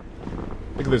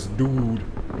 Look at this dude.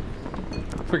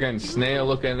 Freaking snail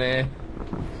looking there.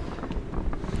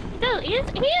 Dude, he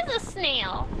is a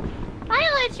snail.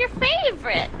 Violet's your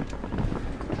favorite.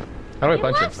 How do I You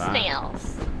punch love it?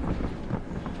 snails.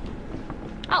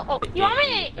 Oh, you want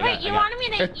me to, wait, you wanted me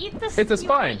to eat the It's a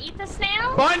spine. Eat the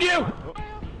snail? Find you!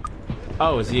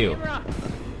 Oh, it's you. Attack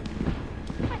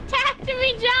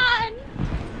me, John!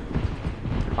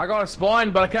 I got a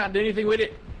spine, but I can't do anything with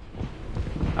it.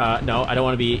 No, I don't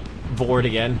want to be bored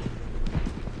again.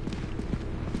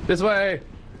 This way!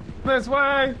 This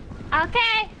way!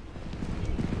 Okay.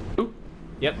 Ooh.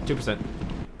 Yep, 2%.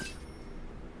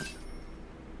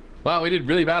 Wow, we did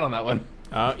really bad on that one.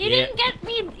 You didn't get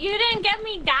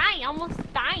me dying, almost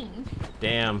dying.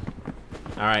 Damn.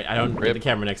 Alright, I don't rip the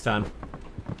camera next time.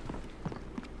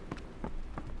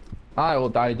 I will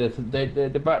die before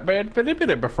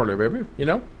the baby, you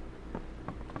know?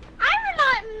 I'm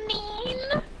not mean.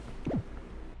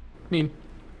 Mean.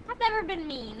 I've never been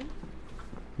mean.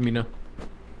 Mina.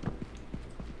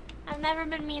 I've never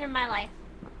been mean in my life.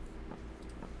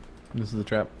 This is the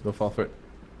trap. Go fall for it.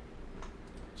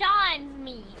 John's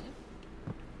mean.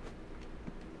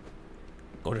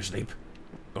 Go to sleep.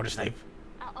 Go to sleep.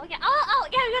 Oh yeah. Oh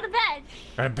yeah. Go to bed.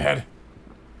 Go to bed.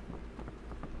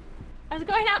 I was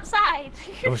going outside.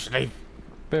 Go to sleep.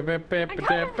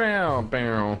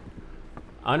 Bow.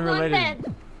 Unrelated,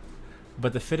 bed.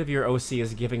 but the fit of your OC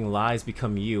is giving Lies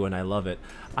Become You, and I love it.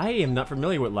 I am not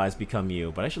familiar with Lies Become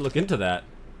You, but I should look into that.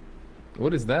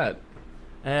 What is that?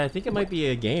 I think it might be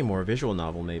a game or a visual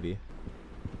novel, maybe.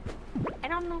 I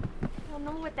don't know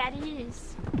what that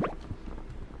is.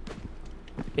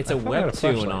 It's I a thought I had a webtoon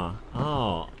flashlight. on.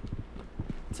 Oh.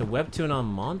 It's a webtoon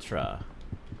on Mantra.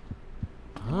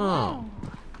 Oh.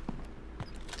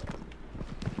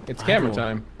 It's camera don't-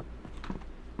 time.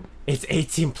 It's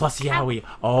 18 plus yaoi.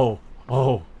 Oh.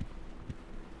 Oh.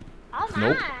 Oh my.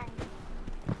 Nope.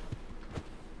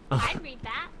 I'd read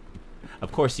that.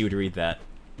 Of course you would read that.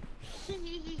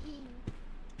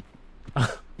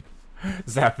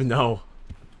 Zap, no.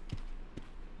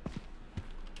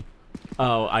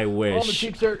 Oh, I wish. All the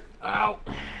cheeks are ow.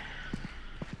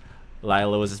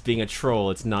 Lila was just being a troll.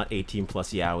 It's not 18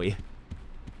 plus yaoi.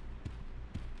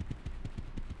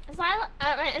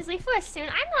 Is Leafo a soon?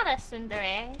 I'm not a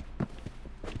tsundere.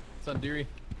 Sundiri.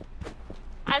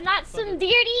 I'm not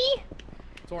tsundere.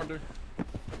 Sornder.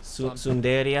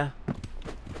 Sundaria?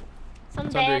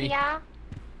 Tsunderia.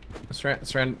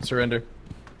 Surrender.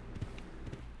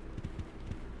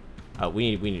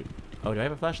 We need. Oh, do I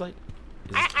have a flashlight?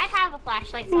 Is this- I have a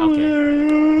flashlight. So Okay.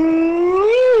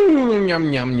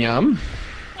 Yum yum yum.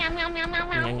 Yum, yum, yum,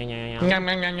 yum, yum. Yum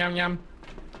yum yum yum yum.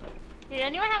 Did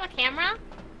anyone have a camera?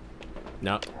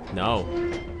 No. No.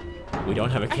 We don't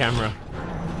have a camera.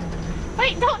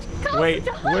 Wait, don't close Wait,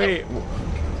 the door. wait. Wait,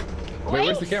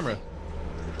 where's the camera?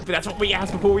 That's what we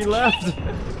asked before we left.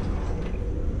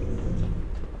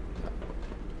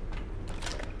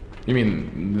 You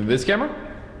mean this camera?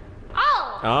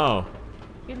 Oh, Oh.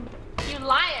 you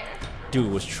liar.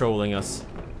 Dude was trolling us.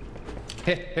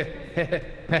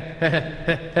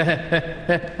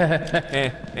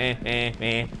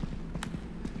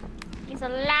 He's a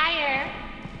liar.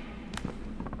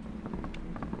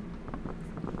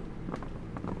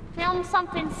 Film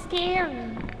something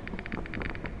scary.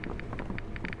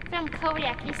 from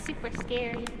Kodiak. He's super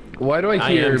scary. Why do I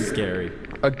I hear am scary.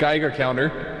 a Geiger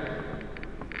counter?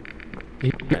 I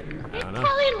don't know.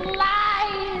 Telling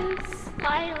lies,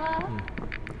 Lila.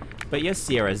 But yes,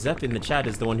 Sierra, Zep in the chat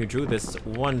is the one who drew this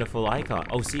wonderful icon.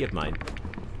 OC of mine.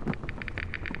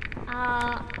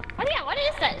 What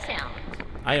is that sound?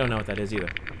 I don't know what that is either.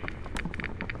 It's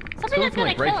Something coming that's from gonna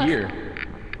like kill right us. here.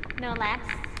 No less.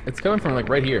 It's coming from like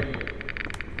right here.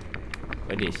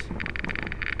 What is?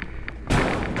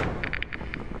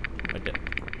 What the?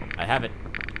 I have it.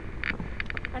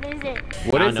 What is it?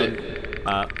 What I is don't it?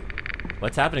 know.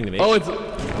 What's happening to me? Oh, it's.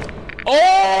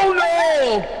 Oh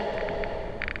no!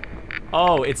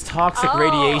 Oh, it's toxic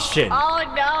radiation. Oh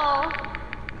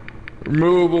no.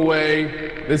 Move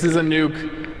away. This is a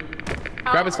nuke.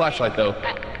 Grab his okay. flashlight though.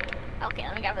 Okay,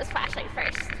 let me grab this flashlight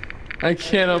first. I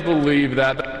cannot believe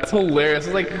that. That's hilarious.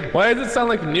 It's like, why does it sound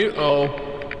like nuke? Oh.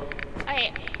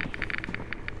 Okay.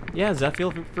 Yeah, Zep,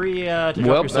 feel free to drop Well,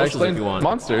 your that socials if explains you want.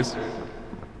 monsters.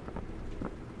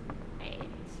 Wait.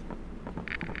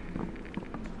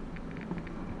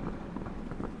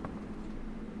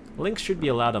 Links should be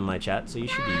allowed on my chat, so you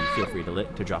should feel free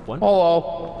to drop one.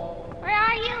 Hello. Where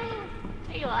are you?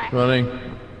 There you are.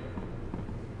 Running.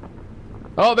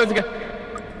 Oh, there's a guy.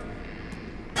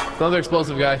 Another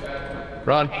explosive guy.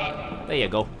 Run. There you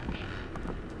go.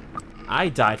 I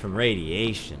died from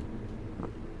radiation.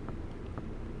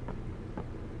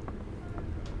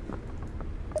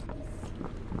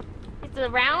 It's a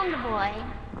round boy.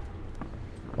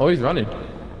 Oh, he's running.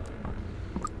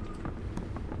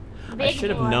 I Big should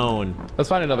have boy. known. Let's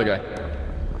find another guy.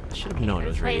 I should have known it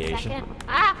was Wait a radiation. second.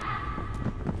 Ah!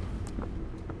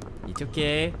 It's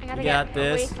okay. I gotta You got get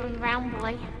this. away from the round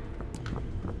boy.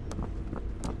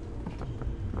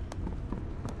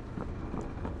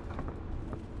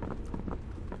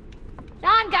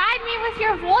 John, guide me with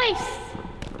your voice.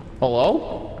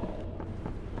 Hello?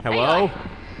 Hello?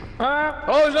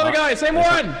 Oh, there's another guy. Same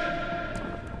one.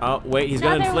 Oh, wait, he's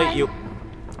gonna Another inflate one. you.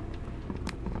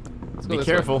 Let's go Be this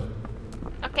way. careful.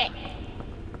 Okay.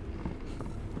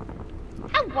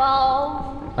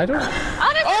 Hello. I don't.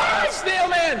 Oh, there's Oh, snail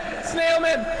man! Snail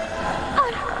man!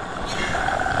 oh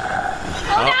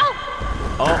no!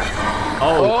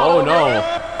 Oh no.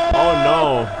 Oh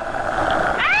no.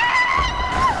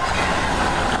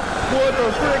 What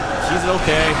the frick? She's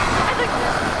okay.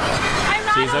 I'm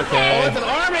not She's Oh, okay. it's an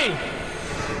army!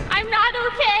 I'm not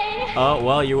okay. Oh,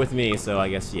 well, you're with me, so I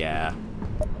guess, yeah.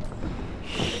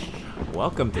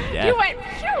 Welcome to death. You went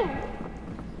phew.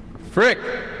 Frick!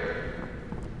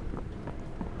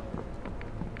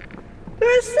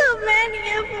 There's so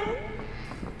many of them.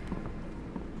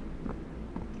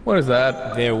 What is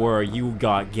that? There were, you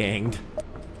got ganged.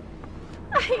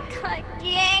 I got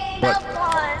ganged What?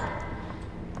 up on.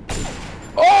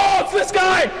 Oh, it's this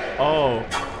guy! Oh.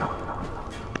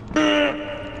 You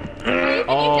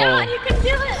Oh. John, you can do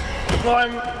it.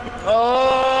 I'm.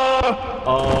 Oh!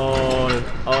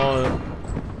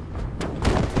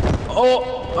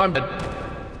 Oh, I'm dead.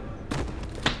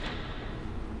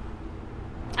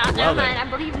 Oh, never Well, mind. then. I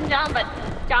believe in John, but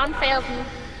John failed me.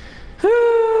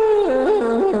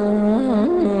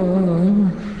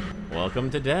 Welcome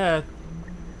to death.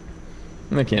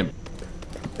 I can't.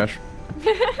 Gosh.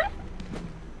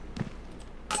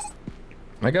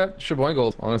 I got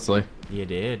Shaboingled, honestly. You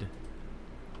did.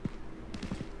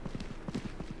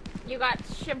 You got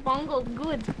Shaboingled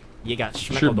good. You got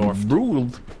Schmeckeldorf.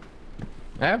 Shaboingled.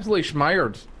 Absolutely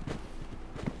schmired.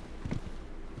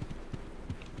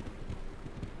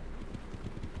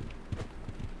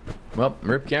 Well,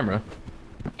 rip camera.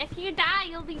 If you die,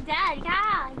 you'll be dead.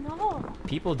 Yeah, I know.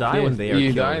 People die when they are You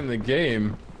killed. die in the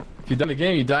game. If you die in the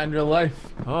game, you die in real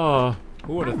life. Oh,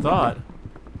 who would have thought?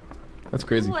 That's Who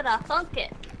crazy. would have thunk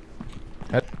it?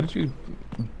 How did you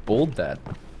bold that?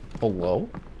 Hello?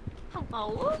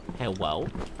 Hello? Hello.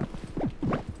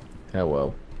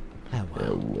 Hello. Hello.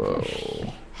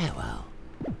 Hello. Hello.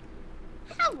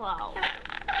 Hello.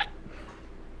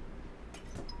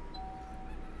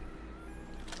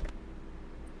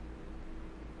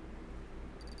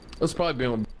 This will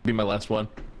probably be my last one.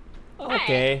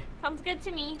 Okay. Sounds good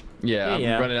to me. Yeah,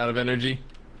 Yeah. I'm running out of energy.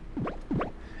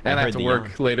 And I have heard to the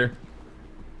work later.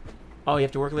 Oh, you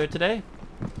have to work later today?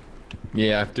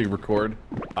 Yeah, I have to record.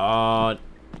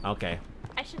 Okay.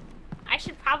 I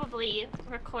should probably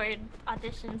record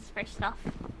auditions for stuff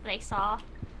that I saw.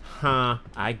 Huh.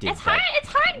 I did It's hard. that. It's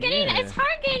hard getting. Yeah. It's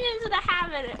hard getting into the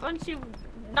habit once you've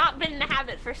not been in the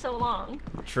habit for so long.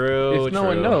 True, If no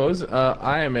one knows,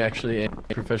 I am actually a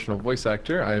professional voice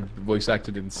actor. I've voice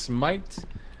acted in Smite,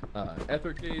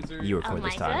 Ether Gazer, You were Oh for my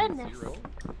this time. goodness. Zero,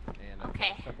 and I've got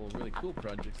Okay. a couple of really cool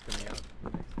projects coming out.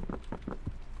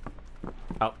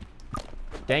 Oh.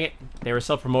 Dang it. They were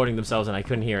self-promoting themselves and I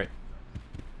couldn't hear it.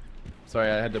 Sorry,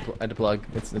 I had to plug.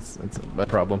 It's a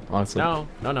problem, honestly. No,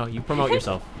 you promote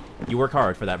yourself. You work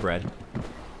hard for that bread.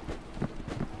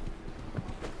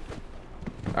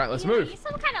 Alright, let's You're move.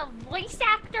 some kind of voice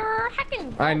actor.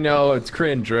 Heckin' I know, it's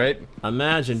cringe, right?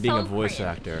 Imagine being a So voice cringe.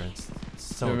 actor. It's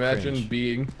so Imagine cringe.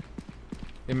 being...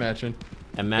 Imagine.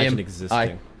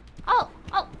 Existing. Oh,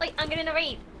 wait, I'm gonna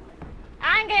read.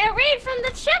 I'm gonna read from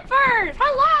the Chipper.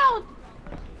 Hello.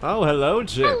 Oh, hello,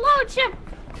 Chip. Hello, Chip.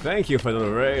 Thank you for the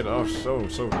raid. Oh,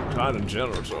 so kind and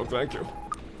generous. Oh, thank you.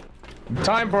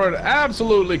 Time for an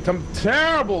absolutely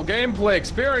terrible gameplay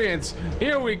experience.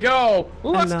 Here we go.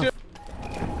 Let's do...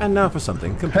 And now for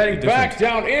something completely Heading different. back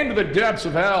down into the depths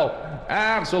of hell.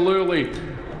 Absolutely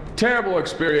terrible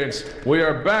experience. We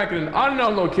are back in an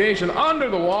unknown location under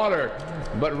the water,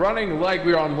 but running like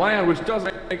we're on land, which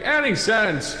doesn't make any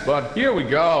sense. But here we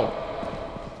go.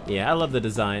 Yeah, I love the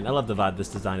design. I love the vibe this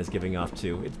design is giving off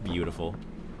too. It's beautiful.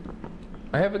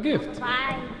 I have a gift.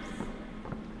 Vibes.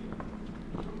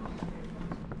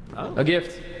 Oh. A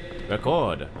gift.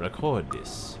 Record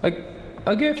this. A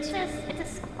gift. It's a,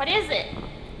 what is it?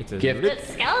 It's a Gift. Is it a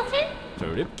skeleton? It's a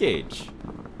rib cage.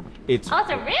 It's Oh, it's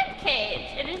a rib cage.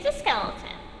 It is a skeleton.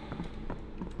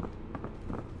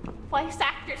 Voice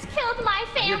actors killed my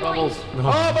Here, family. Bubbles.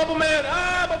 Oh, Bubble Man!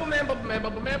 Ah, Bubble Man, Bubble Man,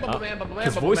 Bubble Man, Bubble Man, Bubble Man.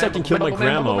 his Bubble voice Man, acting Bubble killed my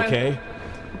Man, Bubble Man, grandma. Bubble Man. Okay.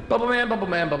 Bubble Man, Bubble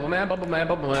Man, Bubble Man, Bubble Man,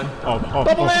 Bubble Man. Oh,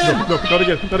 Bubble Man! no, not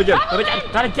again,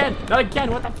 not again, not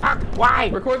again. What the fuck? Why?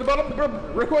 Record the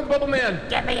Bubble Man.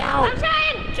 Get me out! I'm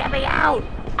trying. Get me out!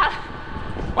 Nice.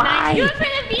 Do Why? it for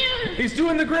the views. He's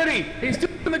doing the gritty. He's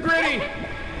doing the gritty.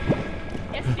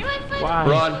 Let's do it for Why?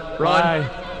 Run, run, Why?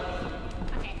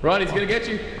 Okay. run. He's gonna get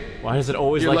you. Why is it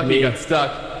always You're like lucky me? you got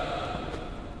stuck.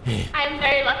 I'm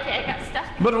very lucky I got stuck.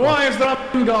 But why is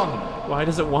that gone? Why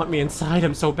does it want me inside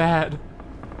him so bad?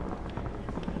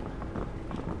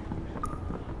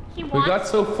 He We wants, got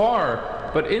so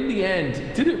far, but in the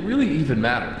end, did it really even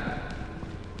matter?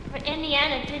 but in the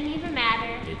end, it didn't even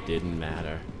matter. It didn't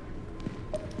matter.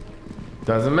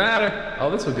 Doesn't matter. Oh,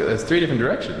 this will go. There's 3 different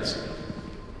directions.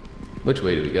 Which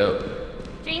way do we go?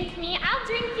 Drink me. I'll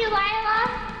drink you,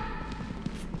 Lila.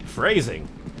 Phrasing.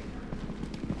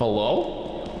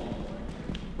 Hello?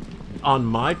 On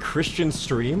my Christian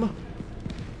stream?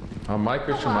 On my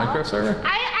Christian Hello? Minecraft server?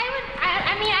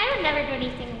 I mean, I would never do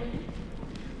anything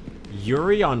rude.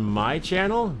 Yuri on my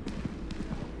channel?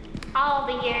 All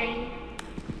the Yuri.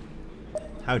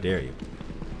 How dare you?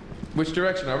 Which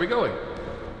direction are we going?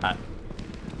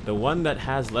 The one that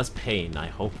has less pain, I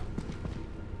hope.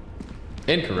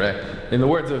 Incorrect. In the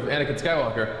words of Anakin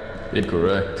Skywalker,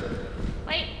 incorrect.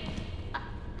 Wait.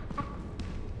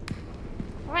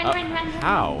 Run.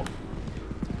 How?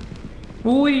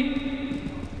 Wee.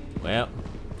 Well,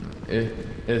 It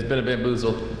has been a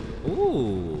bamboozle.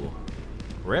 ooh.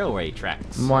 Railway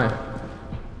tracks. Why?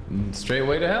 Straight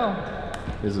way to hell.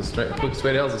 There's a quickest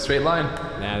way to hell is a straight line.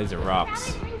 Nah, these are I'd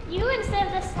rocks. rather drink you instead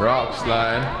of the slime. Rock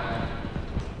slide.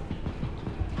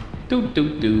 Do.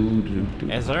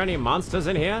 Is there any monsters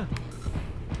in here?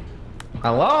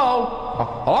 Hello?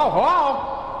 Hello?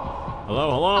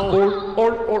 Hello?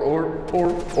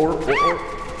 Or.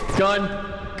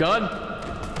 Gun.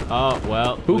 Oh,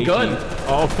 well. Who we gunned? can-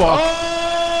 Oh, fuck.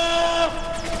 Oh!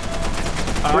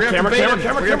 We're gonna Camera.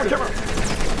 have to-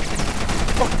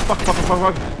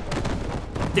 Fuck.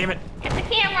 Damn it. Get the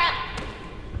camera.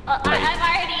 Oh,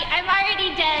 I'm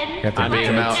already dead. You have to I'm bait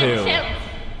him dead out. too. Chip.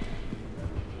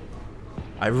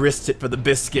 I risked it for the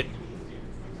biscuit.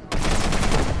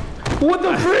 What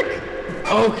the frick?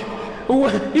 Oh,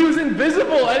 he was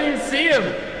invisible. I didn't even see him.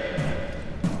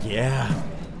 Yeah.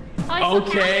 Oh,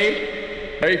 he's so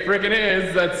Okay. He frickin'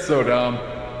 is. That's so dumb.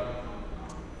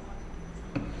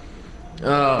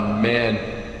 Oh, man.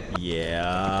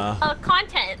 Yeah.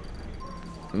 content.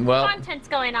 Well, Content's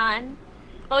going on.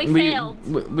 But we we, failed.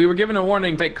 we were given a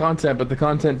warning, fake content, but the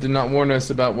content did not warn us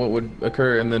about what would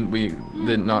occur, and then we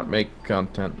did not make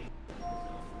content.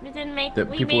 We didn't make. that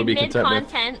We people would made be mid content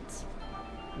with. content.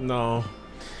 No.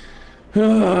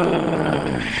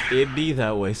 It be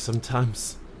that way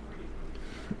sometimes.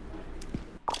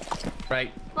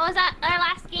 Right. What was that? Our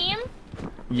last game?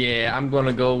 Yeah, I'm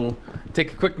gonna go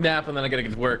take a quick nap, and then I gotta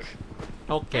get to work.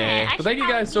 Okay. I But thank you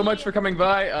should guys so much for coming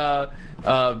by.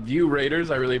 View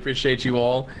Raiders, I really appreciate you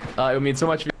all. It would mean so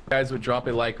much if you guys would drop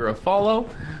a like or a follow.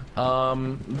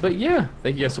 But yeah,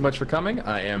 thank you guys so much for coming.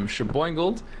 I am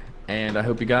Shaboingled, and I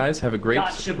hope you guys have a great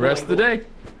Got Shaboingled. rest of the day.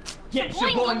 Get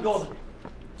Shaboingled.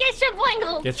 Get your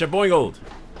boingle. Get your boingled.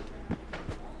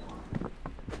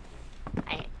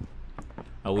 Alright.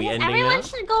 Are we ending everyone now?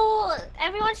 should go.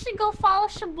 Everyone should go follow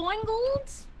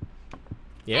Shaboingled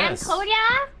Yes. and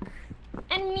Kodak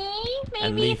and me.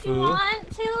 And Maybe if you Lifu.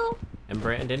 want to. And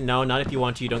Brandon? No, not if you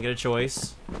want to. You don't get a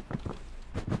choice.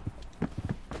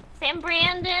 Sam,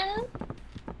 Brandon.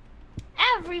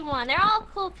 Everyone, they're all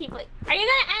cool people. Are you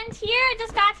gonna end here? I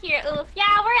just got here. Oof.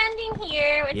 Yeah, we're ending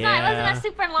here. It wasn't a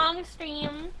super long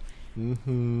stream.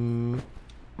 Mm-hmm.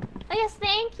 Oh yes,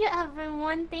 thank you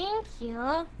everyone. Thank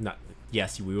you. Not.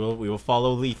 Yes, we will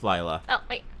follow Leaf, Lila. Oh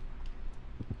wait.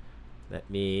 Let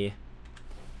me.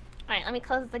 All right, let me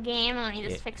close the game and let me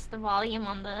just Yeah. fix the volume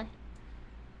on the.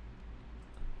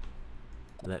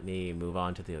 Let me move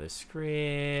on to the other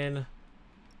screen.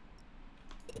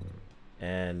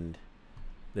 And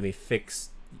let me fix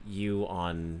you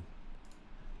on.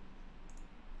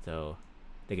 So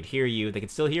they could hear you. They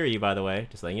could still hear you, by the way.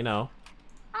 Just letting you know.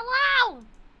 Hello.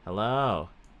 Hello.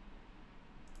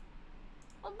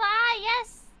 Bye bye.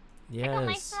 Yes. Yes. Check out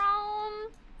my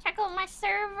throne. Check out my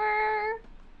server.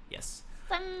 Yes.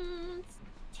 Some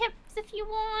tips if you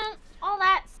want. All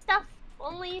that stuff.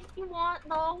 Only if you want,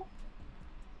 though.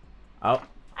 Oh.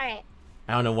 Alright.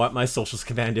 I don't know what my socials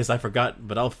command is. I forgot,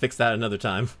 but I'll fix that another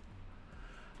time.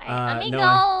 Alright, let me no,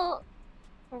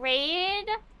 go raid.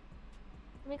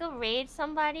 Let me go raid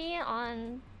somebody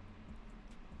on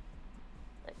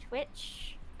the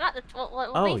Twitch. Not the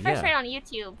Oh, first yeah. raid on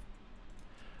YouTube.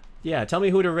 Yeah, tell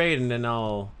me who to raid, and then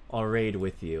I'll raid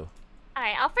with you.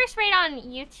 Alright, I'll first raid on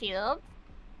YouTube.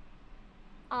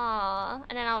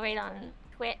 And then I'll raid on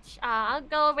Twitch. I'll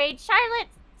go raid Charlotte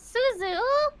Suzu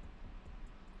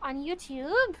on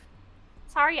YouTube.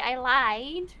 Sorry, I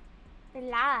lied. I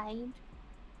lied.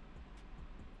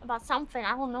 About something,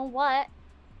 I don't know what.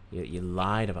 You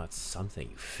lied about something,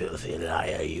 you filthy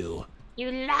liar, you.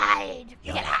 You lied.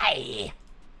 You lie.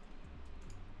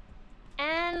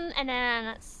 And then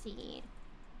let's see.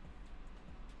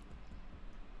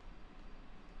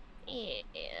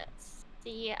 Let's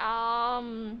see.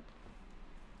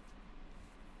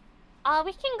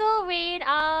 We can go raid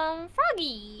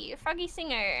Froggy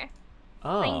Singer.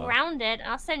 Playing Oh. Grounded.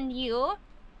 I'll send you.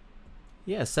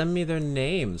 Yeah, send me their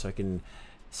names so I can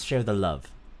share the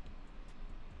love.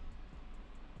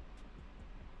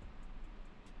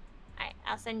 Alright,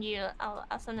 I'll send you. I'll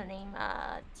send the name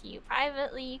to you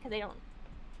privately because they don't.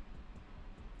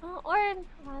 Oh, or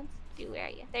let's see, where are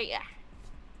you? There you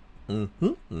are.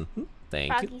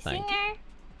 Thank Froggy you, thank Singer. you.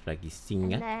 Froggy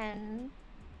Singer. And then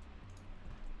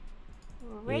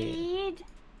raid.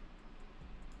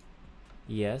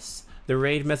 Yes. The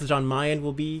raid message on my end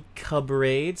will be Cub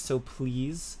Raid, so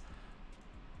please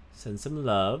send some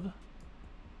love.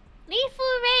 Lethal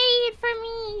raid for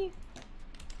me.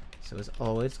 So as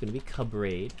always, it's gonna be Cub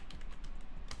Raid.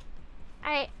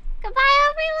 Alright. Goodbye,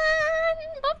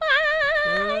 everyone.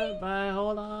 Bye-bye. Goodbye,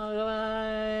 hold on,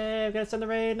 goodbye. I'm gonna send the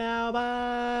raid now,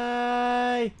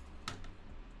 bye.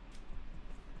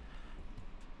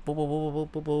 Boo, boo, boo, boo,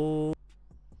 boo, boo.